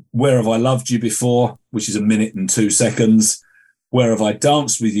 Where Have I Loved You Before, which is 1 minute and 2 seconds. Where Have I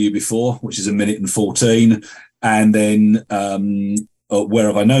Danced With You Before, which is 1 minute and 14. And then Where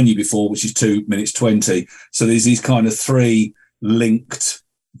Have I Known You Before, which is 2 minutes 20. So there's these kind of 3 linked,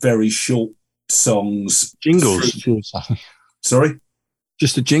 very short songs. Jingles. Sorry?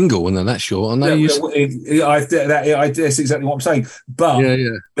 Just a jingle, and then that's short. And that's exactly what I'm saying.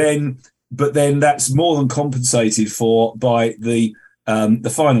 But then that's more than compensated for by the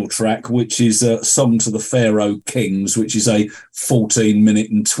final track, which is a Song to the Pharaoh Kings, which is a 14 minute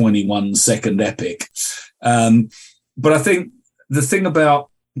and 21 second epic. But I think the thing about,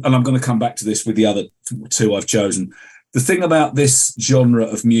 and I'm going to come back to this with the other 2 I've chosen, the thing about this genre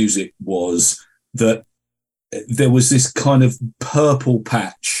of music was that there was this kind of purple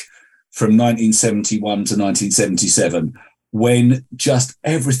patch from 1971 to 1977 when just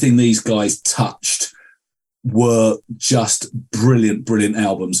everything these guys touched were just brilliant, brilliant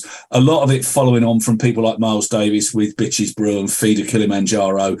albums. A lot of it following on from people like Miles Davis with Bitches Brew and Feed a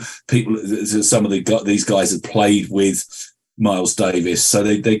Kilimanjaro. Some of these guys had played with Miles Davis, so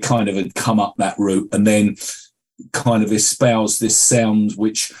they kind of had come up that route and then kind of espoused this sound,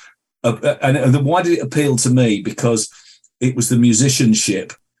 which and why did it appeal to me? Because it was the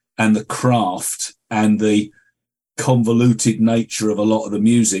musicianship and the craft and the convoluted nature of a lot of the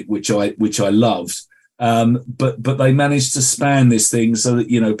music, which I loved. But they managed to span this thing so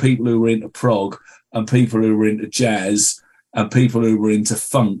that, you know, people who were into prog and people who were into jazz and people who were into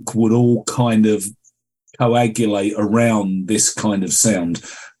funk would all kind of coagulate around this kind of sound.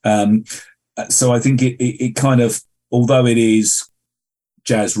 So I think it kind of, although it is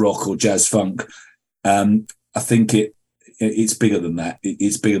jazz rock or jazz funk, I think it's bigger than that.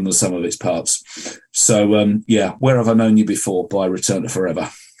 It's bigger than the sum of its parts. So Where Have I Known You Before by Return to Forever.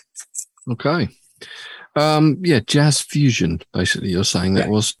 Okay. Jazz fusion, basically, you're saying that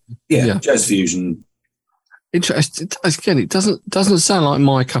was. Yeah, jazz fusion. Interesting. Again, it doesn't sound like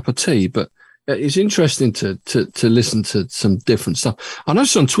my cup of tea, but it's interesting to listen to some different stuff. I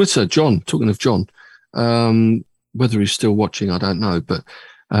noticed on Twitter, John, talking of John, whether he's still watching, I don't know, but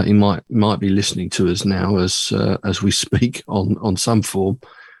he might be listening to us now as we speak on some form.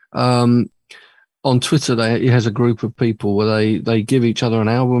 On Twitter, he has a group of people where they give each other an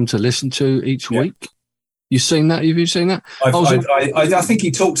album to listen to each week. You've seen that? Have you seen that? I think he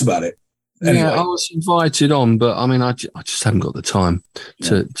talked about it. Anyway. Yeah, I was invited on, but I mean, I just haven't got the time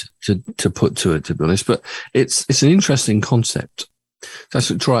to put to it, to be honest. But it's an interesting concept.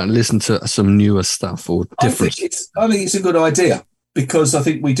 Just try and listen to some newer stuff or different. I think it's a good idea because I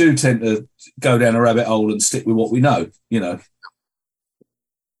think we do tend to go down a rabbit hole and stick with what we know. You know.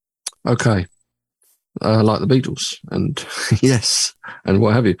 Okay. Like the Beatles and yes, and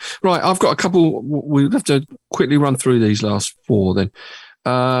what have you. Right, I've got a couple. We'll have to quickly run through these last 4 then.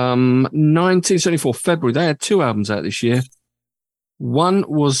 1974 February, they had 2 albums out this year. One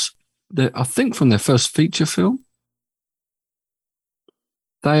was I think from their first feature film.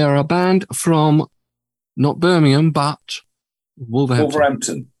 They are a band from not Birmingham but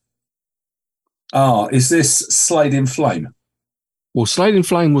Wolverhampton. Is this Slade in Flame? Well, Slade in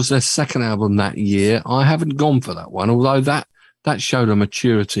Flame was their second album that year. I haven't gone for that one, although that showed a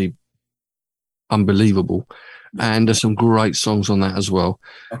maturity unbelievable. And there's some great songs on that as well.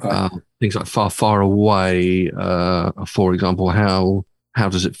 Okay. Things like Far, Far Away, for example, How How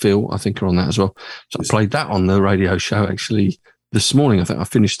Does It Feel, I think, are on that as well. So I played that on the radio show actually this morning. I think I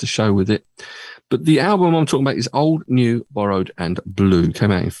finished the show with it. But the album I'm talking about is Old, New, Borrowed and Blue.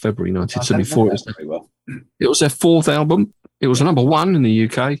 Came out in February 1974. It was their fourth album. It was number one in the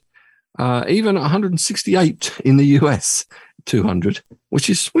UK, even 168 in the US, 200, which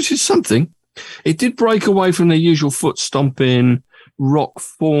is something. It did break away from their usual foot stomping rock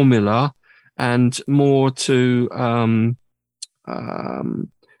formula and more to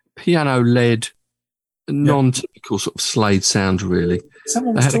piano-led, non-typical sort of Slade sound, really.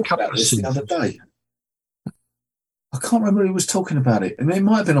 Someone was talking about this the other day. I can't remember who was talking about it. I mean, it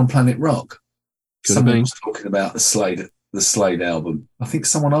might have been on Planet Rock. Someone was talking about the Slade album. I think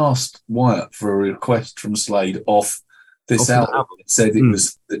someone asked Wyatt for a request from Slade off this album. It said it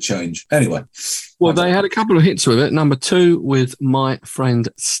was the change. Anyway. Well, they had a couple of hits with it. Number 2 with My Friend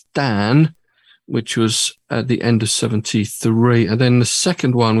Stan, which was at the end of 73. And then the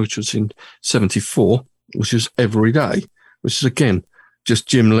second one, which was in 74, which was Every Day, which is, again, just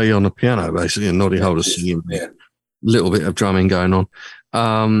Jim Lee on the piano, basically, and Noddy Holder singing. Yeah. Little bit of drumming going on.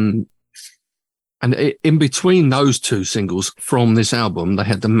 And in between those two singles from this album, they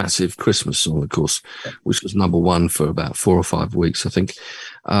had the massive Christmas song, of course, which was number one for about 4 or 5 weeks, I think.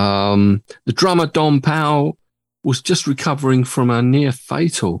 The drummer, Don Powell, was just recovering from a near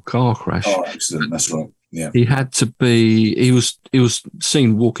fatal car crash. Oh, excellent. That's right. Yeah. He was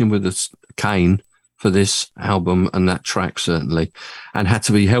seen walking with a cane for this album and that track, certainly, and had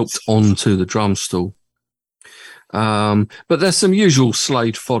to be helped onto the drum stool. But there's some usual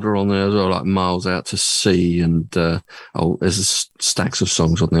Slade fodder on there as well, like Miles Out to Sea, and there's stacks of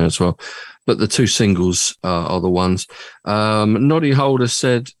songs on there as well. But the two singles are the ones. Noddy Holder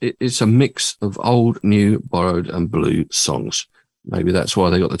said it's a mix of old, new, borrowed, and blue songs. Maybe that's why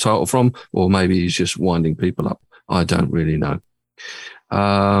they got the title from, or maybe he's just winding people up. I don't really know.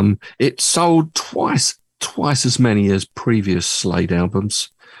 It sold twice as many as previous Slade albums.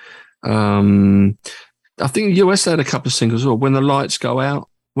 I think the US had a couple of singles as well. When the Lights Are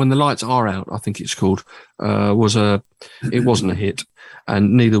Out, I think it's called, it wasn't a hit,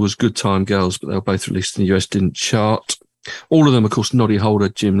 and neither was Good Time Girls, but they were both released in the US, didn't chart. All of them, of course, Noddy Holder,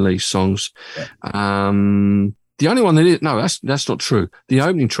 Jim Lee songs. Yeah. The only one that didn't, no, that's not true. The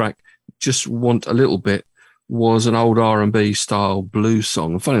opening track, Just Want a Little Bit, was an old R&B style blues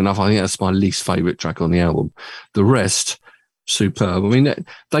song. And funny enough, I think that's my least favourite track on the album. The rest, superb. I mean,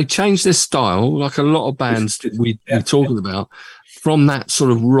 they changed their style, like a lot of bands we're talking about, from that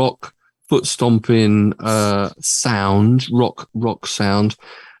sort of rock, foot stomping sound, rock sound.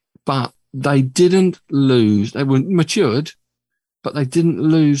 But they didn't lose. They were matured, but they didn't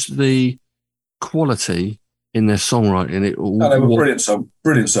lose the quality in their songwriting. They were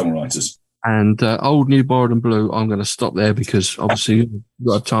brilliant songwriters. And Old, New, Borrowed and Blue, I'm going to stop there because obviously you've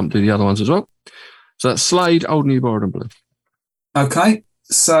got time to do the other ones as well. So that's Slade, Old, New, Borrowed and Blue. Okay,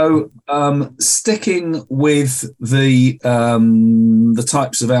 so sticking with the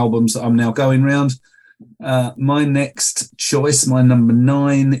types of albums that I'm now going round, my next choice, my number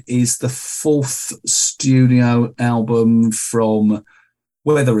 9, is the 4th studio album from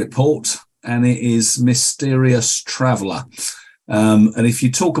Weather Report, and it is Mysterious Traveller. And if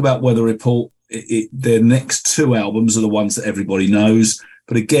you talk about Weather Report, their next 2 albums are the ones that everybody knows.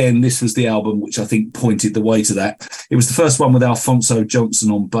 But again, this was the album which I think pointed the way to that. It was the first one with Alphonso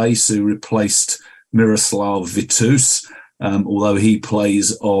Johnson on bass, who replaced Miroslav Vitus, although he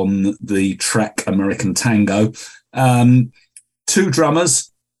plays on the track American Tango. 2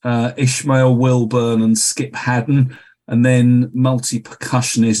 drummers, Ishmael Wilburn and Skip Haddon, and then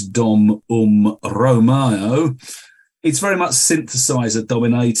multi-percussionist Dom Romeo. It's very much synthesizer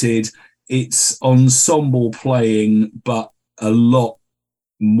dominated. It's ensemble playing, but a lot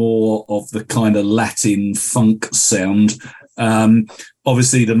more of the kind of Latin funk sound.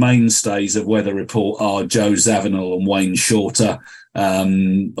 Obviously, the mainstays of Weather Report are Joe Zawinul and Wayne Shorter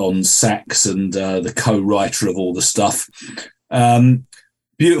on sax, and the co-writer of all the stuff.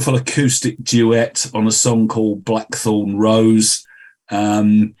 Beautiful acoustic duet on a song called Blackthorn Rose.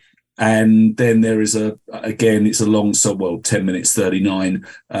 And then there is it's a long song, well, 10 minutes 39,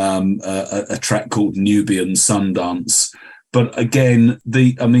 a track called Nubian Sundance. But again,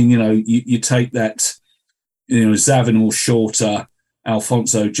 you take that, Zawinul, Shorter,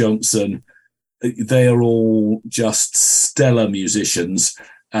 Alphonso Johnson, they are all just stellar musicians.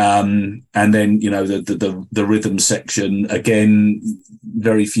 And then, the rhythm section, again,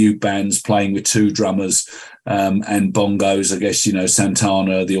 very few bands playing with 2 drummers and bongos. I guess,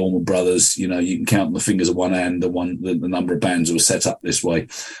 Santana, the Allman Brothers, you can count on the fingers of one hand the number of bands that were set up this way.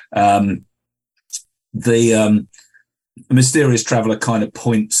 Mysterious Traveller kind of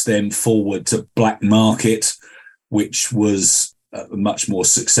points them forward to Black Market, which was much more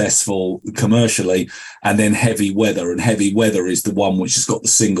successful commercially, and then Heavy Weather. And Heavy Weather is the one which has got the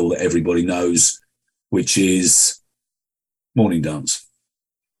single that everybody knows, which is Morning Dance.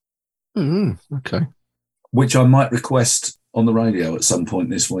 Okay. Which I might request on the radio at some point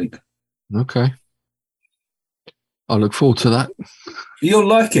this week. Okay. I look forward to that. You'll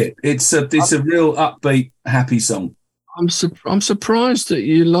like it. It's a real upbeat, happy song. I'm surprised that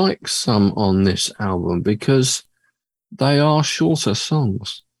you like some on this album because they are shorter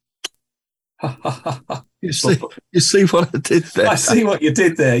songs. You see what I did there? I see what you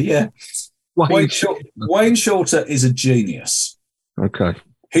did there, yeah. Wayne Shorter is a genius. Okay.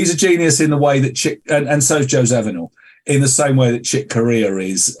 He's a genius in the way that Chick, and so is Joe Zawinul, in the same way that Chick Corea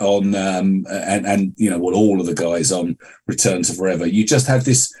is on, and you know what, all of the guys on Return to Forever. You just have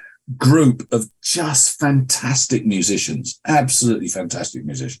this group of just fantastic musicians, absolutely fantastic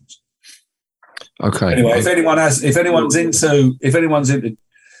musicians. Okay. Anyway, if anyone's into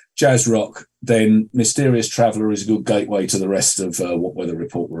jazz rock, then Mysterious Traveller is a good gateway to the rest of what Weather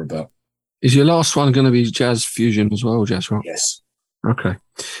Report were about. Is your last one going to be jazz fusion as well, jazz rock? Yes. Okay.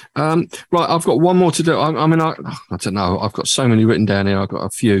 Right, I've got one more to do. I don't know. I've got so many written down here. I've got a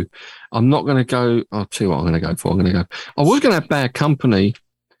few. I'm not going to go. I'll tell you what I'm going to go for. I was going to have Bad Company.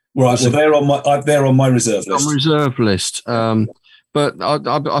 Right. Well, they're on my reserve list. On reserve list. But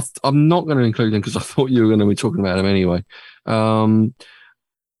I'm not going to include them because I thought you were going to be talking about them anyway. Another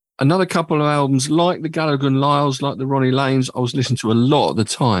couple of albums like the Gallagher and Lyles, like the Ronnie Lanes, I was listening to a lot at the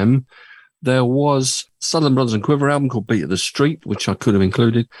time. There was Southern Brothers and Quiver album called Beat of the Street, which I could have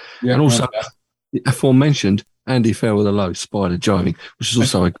included. Yeah, and also the aforementioned Andy Fair with a Low, Spider Jiving, which is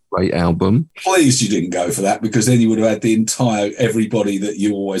also a great album. Pleased you didn't go for that because then you would have had the entire everybody that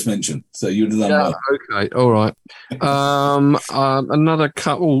you always mention. So you would have done well. Okay, all right. Another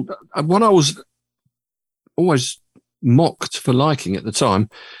couple, one I was always mocked for liking at the time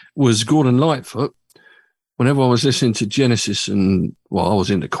was Gordon Lightfoot. Whenever I was listening to Genesis and, I was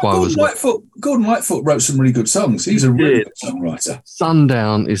into Quo as well. Gordon Lightfoot wrote some really good songs. He's a really good songwriter.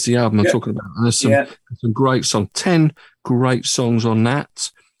 Sundown is the album I'm talking about. And there's some great songs. 10 great songs on that.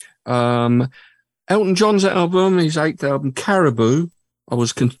 Elton John's album, his 8th album, Caribou. I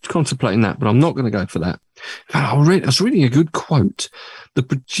was contemplating that, but I'm not going to go for that. I was reading a good quote. The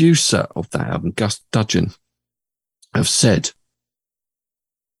producer of that album, Gus Dudgeon, have said,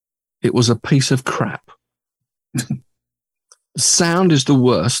 it was a piece of crap. The sound is the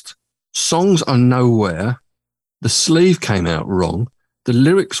worst. Songs are nowhere. The sleeve came out wrong. The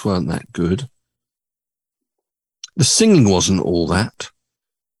lyrics weren't that good. The singing wasn't all that.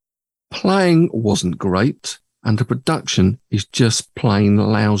 Playing wasn't great. And the production is just plain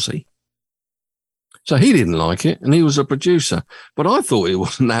lousy. So he didn't like it, and he was a producer. But I thought it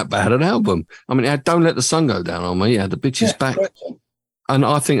wasn't that bad an album. I mean, it had Don't Let the Sun Go Down on Me. It had The Bitches Back. And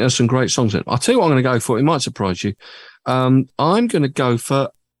I think there's some great songs in it. I'll tell you what I'm going to go for. It might surprise you. I'm going to go for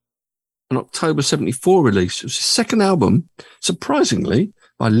an October 74 release. It was his second album, surprisingly,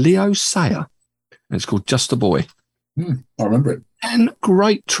 by Leo Sayer. And it's called Just a Boy. I remember it. 10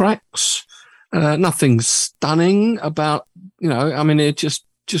 great tracks. Nothing stunning about, it's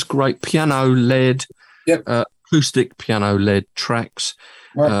just great piano-led, acoustic piano-led tracks.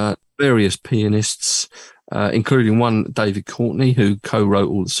 Right. Various pianists. Including one, David Courtney, who co-wrote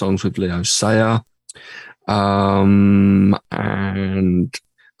all the songs with Leo Sayer. And I'd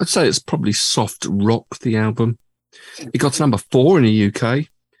say it's probably soft rock, the album. It got to number 4 in the UK.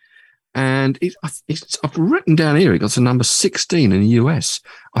 And I've written down here, it got to number 16 in the US.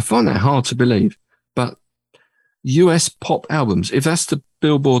 I find that hard to believe. But US pop albums, if that's the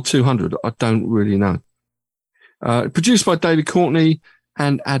Billboard 200, I don't really know. Produced by David Courtney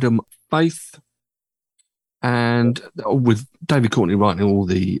and Adam Faith. And with David Courtney writing all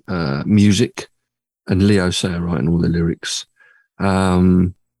the music and Leo Sayer writing all the lyrics.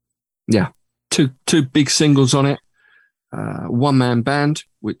 Two big singles on it. One Man Band,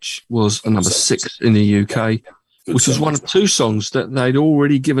 which was a number 6 in the UK, which was one of 2 songs that they'd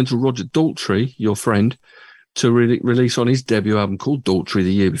already given to Roger Daltrey, your friend, to release on his debut album called Daltrey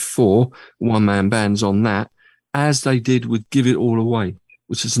the year before. One Man Band's on that, as they did with Give It All Away,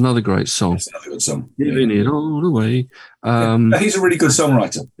 which is another great song. It's another good song. Giving it all away. He's a really good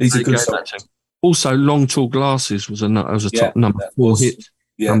songwriter. He's a good songwriter. Also, Long Tall Glasses was a top number 4 hit.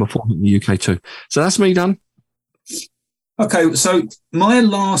 Yeah. Number 4 hit in the UK too. So that's me done. Okay, so my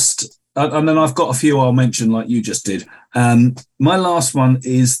last, and then I've got a few I'll mention like you just did. My last one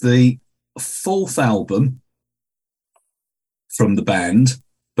is the 4th album from the band,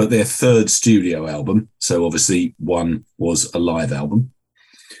 but their third studio album. So obviously one was a live album.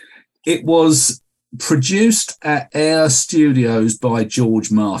 It was produced at Air Studios by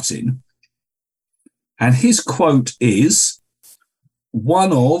George Martin. And his quote is,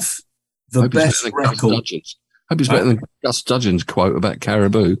 one of the best records. I hope it's better than Gus Dudgeon's quote about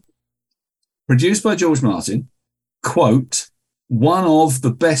Caribou. Produced by George Martin, quote, one of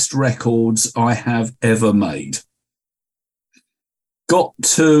the best records I have ever made. Got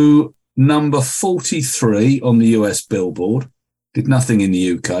to number 43 on the US Billboard. Did nothing in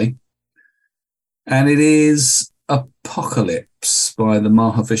the UK. And it is Apocalypse by the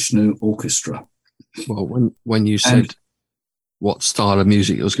Mahavishnu Orchestra. Well, when you said what style of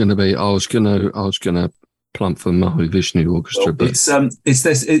music it was going to be, I was gonna plump for Mahavishnu Orchestra. Well, but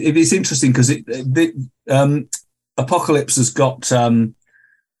it's interesting because Apocalypse has got the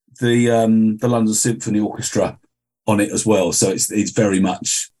London Symphony Orchestra on it as well, so it's very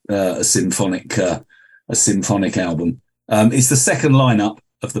much a symphonic album. It's the second lineup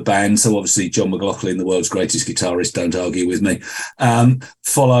of the band, so obviously John McLaughlin, the world's greatest guitarist, don't argue with me,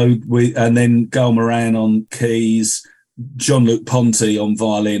 followed with, and then Gail Moran on keys, Jean-Luc Ponty on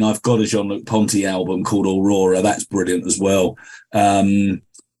violin. I've got a Jean-Luc Ponty album called Aurora, that's brilliant as well.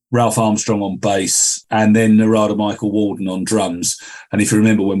 Ralph Armstrong on bass, and then Narada Michael Walden on drums. And if you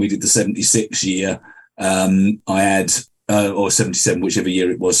remember when we did the 76 year, I had or 77, whichever year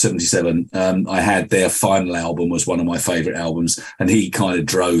it was, 77, I had their final album was one of my favourite albums, and he kind of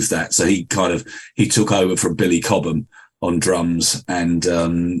drove that. So he took over from Billy Cobham on drums and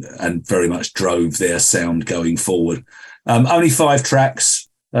very much drove their sound going forward. Only 5 tracks,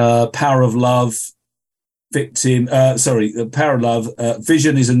 Power of Love, Power of Love,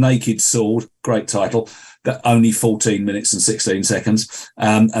 Vision is a Naked Sword, great title, that only 14 minutes and 16 seconds,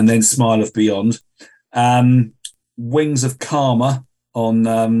 and then Smile of Beyond. Wings of Karma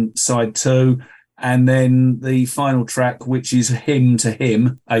on side 2, and then the final track, which is Hymn to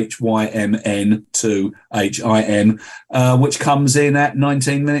Him, HYMN to HIM, which comes in at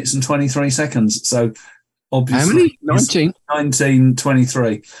 19 minutes and 23 seconds. So obviously, how many?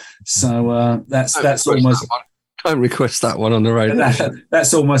 1923. So that's almost. Don't request that one on the radio.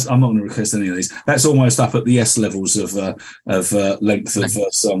 That's almost. I'm not going to request any of these. That's almost up at the S levels of length of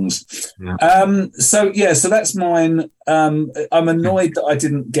songs. Yeah. So that's mine. I'm annoyed that I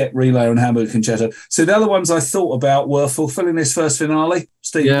didn't get Relay on Hamburg Concerto. So the other ones I thought about were fulfilling this first finale.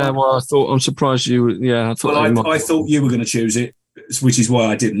 Steve. Yeah. Well, I'm surprised you. Yeah. I thought you were going to choose it, which is why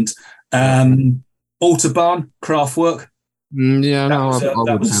I didn't. Autobahn, Kraftwerk.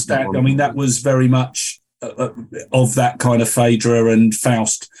 That was a stat. I mean, that was very much of that kind of Phaedra and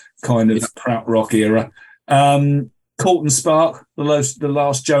Faust kind of krautrock era. Court and Spark, the last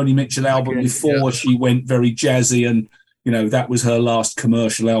Joni Mitchell album before she went very jazzy, and that was her last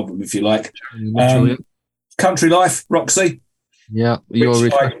commercial album, if you like. Country Life, Roxy. Yeah,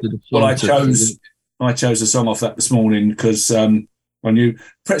 I chose a song off that this morning because I knew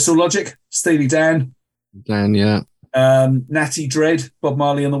Pretzel Logic, Steely Dan. Natty Dread, Bob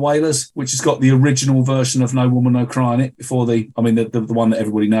Marley and the Wailers, which has got the original version of No Woman No Cry in it before the one that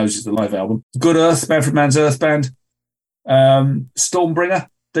everybody knows is the live album. Good Earth, Manfred Mann's Earth Band, Stormbringer,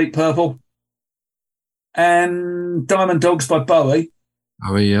 Deep Purple, and Diamond Dogs by Bowie.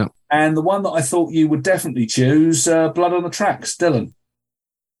 Oh yeah. And the one that I thought you would definitely choose, Blood on the Tracks, Dylan.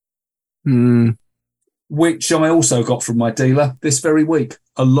 Which I also got from my dealer this very week,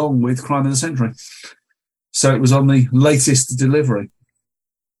 along with Crime of the Century. So it was on the latest delivery.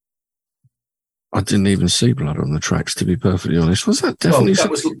 I didn't even see Blood on the Tracks, to be perfectly honest. Was that definitely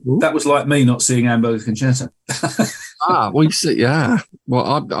that was like me not seeing Hamburg Concerto. Well, you see, yeah.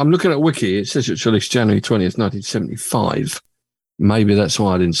 Well, I'm looking at Wiki. It says it's released January 20th, 1975. Maybe that's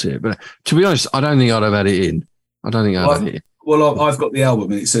why I didn't see it. But to be honest, I don't think I'd have had it in. I don't think I'd have had it in. Well, I've got the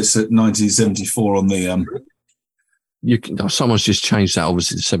album, and it says 1974 on the... someone's just changed that,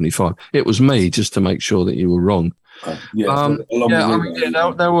 obviously, to 75. It was me, just to make sure that you were wrong.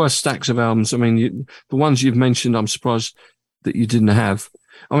 There were stacks of albums. I mean, the ones you've mentioned, I'm surprised that you didn't have.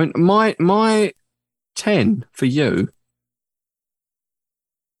 I mean, my 10 for you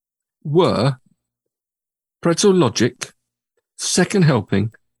were Pretzel Logic, Second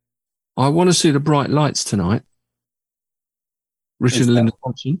Helping, I Want to See the Bright Lights Tonight, Richard and Linda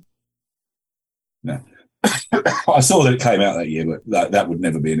Thompson. No. I saw that it came out that year, but that would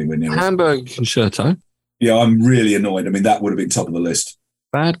never be anywhere near Hamburg Concerto. Yeah, I'm really annoyed. I mean, that would have been top of the list.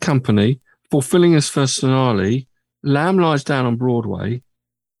 Bad Company, Fulfilling His First Finale, Lamb Lies Down on Broadway,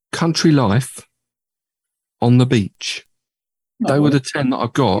 Country Life, On the Beach. They were the 10 that I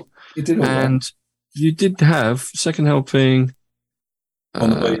got. You did all and that. You did have Second Helping, On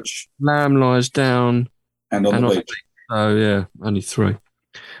the Beach. Lamb Lies Down. And On the Beach. Oh, yeah, only 3.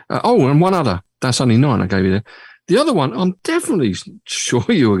 And one other. That's only 9 I gave you there. The other one I'm definitely sure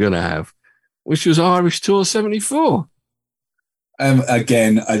you were going to have, which was Irish Tour 74.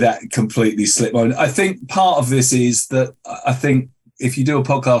 Again, that completely slipped my mind. I think part of this is that I think if you do a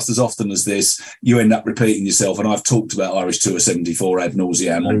podcast as often as this, you end up repeating yourself. And I've talked about Irish Tour 74 ad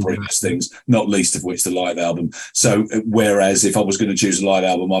nauseam on previous things, not least of which the live album. So whereas if I was going to choose a live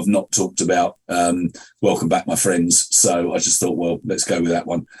album, I've not talked about Welcome Back, My Friends. So I just thought, well, let's go with that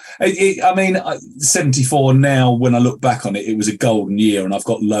one. 74 now, when I look back on it, it was a golden year, and I've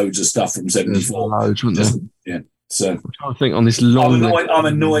got loads of stuff from 74. Loads, wasn't there? Yeah. So I think on this long... I'm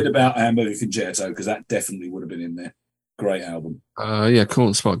annoyed about Hamburger Concerto because that definitely would have been in there. Great album.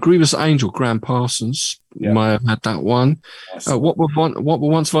 Corn Spot. Grievous Angel, Graham Parsons. You may have had that one. Nice. What were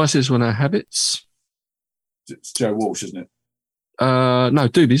once Vices Were Now Habits? It's Joe Walsh, isn't it? No,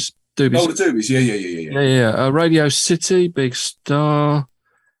 Doobies. Oh, the Doobies. Yeah. Radio City, Big Star.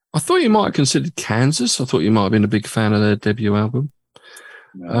 I thought you might have considered Kansas. I thought you might have been a big fan of their debut album.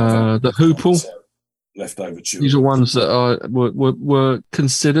 No, the Hoople. Leftover Children. These are ones that were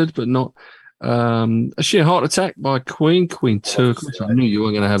considered, but not. A Sheer Heart Attack by Queen 2. Of course, I knew you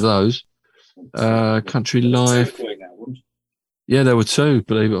weren't going to have those. Country Life. Yeah, there were 2,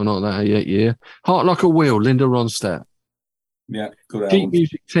 believe it or not, that year. Heart Like a Wheel, Linda Ronstadt. Yeah, good album. Deep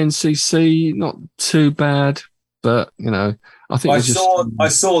Music 10cc, not too bad, but, I think I saw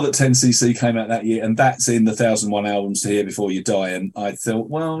that 10cc came out that year, and that's in the 1001 albums to hear before you die, and I thought,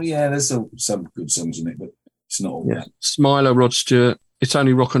 well, yeah, there's some good songs in it, but it's not all that. Smiler, Rod Stewart. It's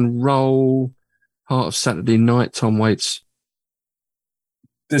Only Rock and Roll, Heart of Saturday Night, Tom Waits.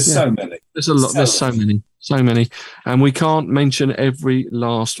 There's so many. There's a lot. There's so many. And we can't mention every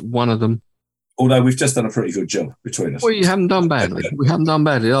last one of them. Although we've just done a pretty good job between us. Well, you haven't done badly.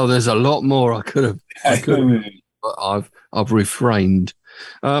 Oh, there's a lot more I could have. But I've refrained.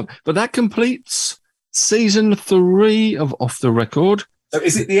 But that completes season 3 of Off the Record. So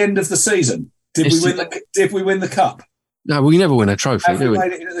is it the end of the season? Did we win the cup? No, we never win a trophy, do we?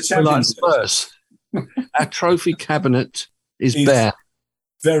 Made it into the Champions League? Like Spurs. Our trophy cabinet is bare.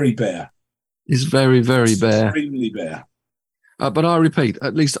 Very bare. It's very, very bare. Extremely bare. But I repeat,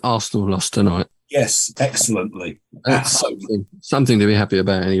 at least Arsenal lost tonight. Yes, excellently. Something to be happy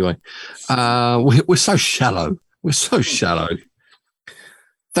about anyway. We're so shallow. We're so shallow.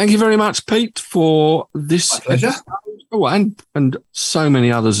 Thank you very much, Pete, for this. My pleasure. Oh, and so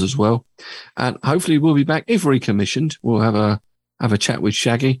many others as well. And hopefully we'll be back if recommissioned. We'll have a chat with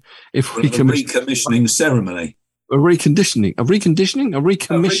Shaggy. If recommissioning ceremony. A recommissioning.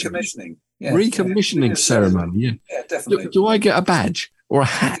 Yeah. Recommissioning ceremony. Yeah, definitely. Do I get a badge or a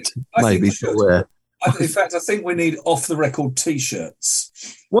hat maybe to wear? In fact, I think we need off the record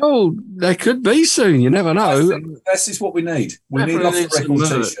T-shirts. Well, there could be soon. You never know. This is what we need. We need off the record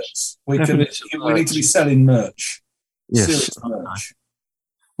T-shirts. We need to be selling merch. Yes. Serious merch.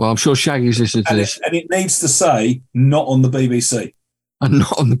 Well, I'm sure Shaggy's listening to this. And it needs to say, not on the BBC. And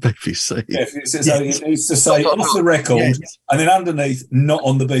not on the BBC. Yeah, it needs to say, off the record, and then underneath, not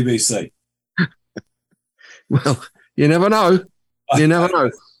on the BBC. Well, you never know. You never know.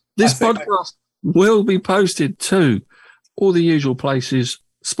 This podcast will be posted to all the usual places,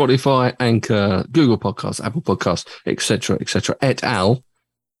 Spotify, Anchor, Google Podcasts, Apple Podcasts, etc., et al.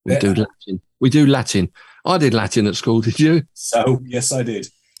 We do Latin. I did Latin at school, did you? So, yes, I did.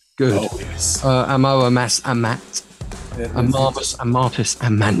 Good. Oh, yes. Amo, amas, amat. Amarbus, amartis,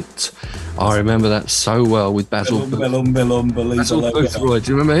 amant. I remember that so well with Basil Boothroyd.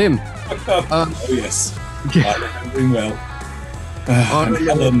 Do you remember him? Oh, yes. Yeah. I remember him well.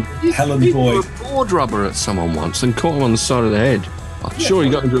 Helen Boyd. He threw a board rubber at someone once and caught him on the side of the head. I'm sure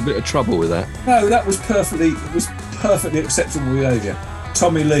he got into a bit of trouble with that. No, that was perfectly acceptable behaviour.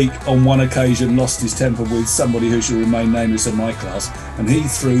 Tommy Leake, on one occasion, lost his temper with somebody who should remain nameless in my class, and he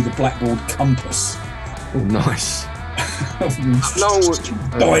threw the blackboard compass. Oh, nice.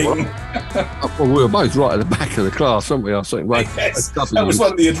 Dying. Well, we were both right at the back of the class, weren't we? I think. Yes, that was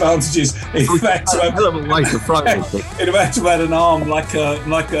one of the advantages. It'd have to have an arm like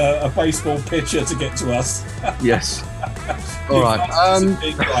a baseball pitcher to get to us. Yes. All right.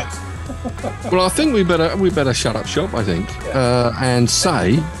 Well, I think we better shut up shop. I think, and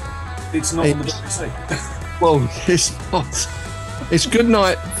say it's not on the BBC. Well, it's not. It's good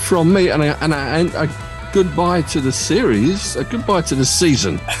night from me, and a goodbye to the series, a goodbye to the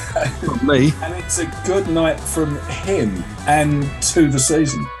season from me, and it's a good night from him and to the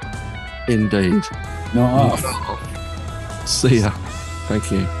season. Indeed. Not half. See ya.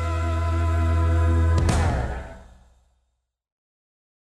 Thank you.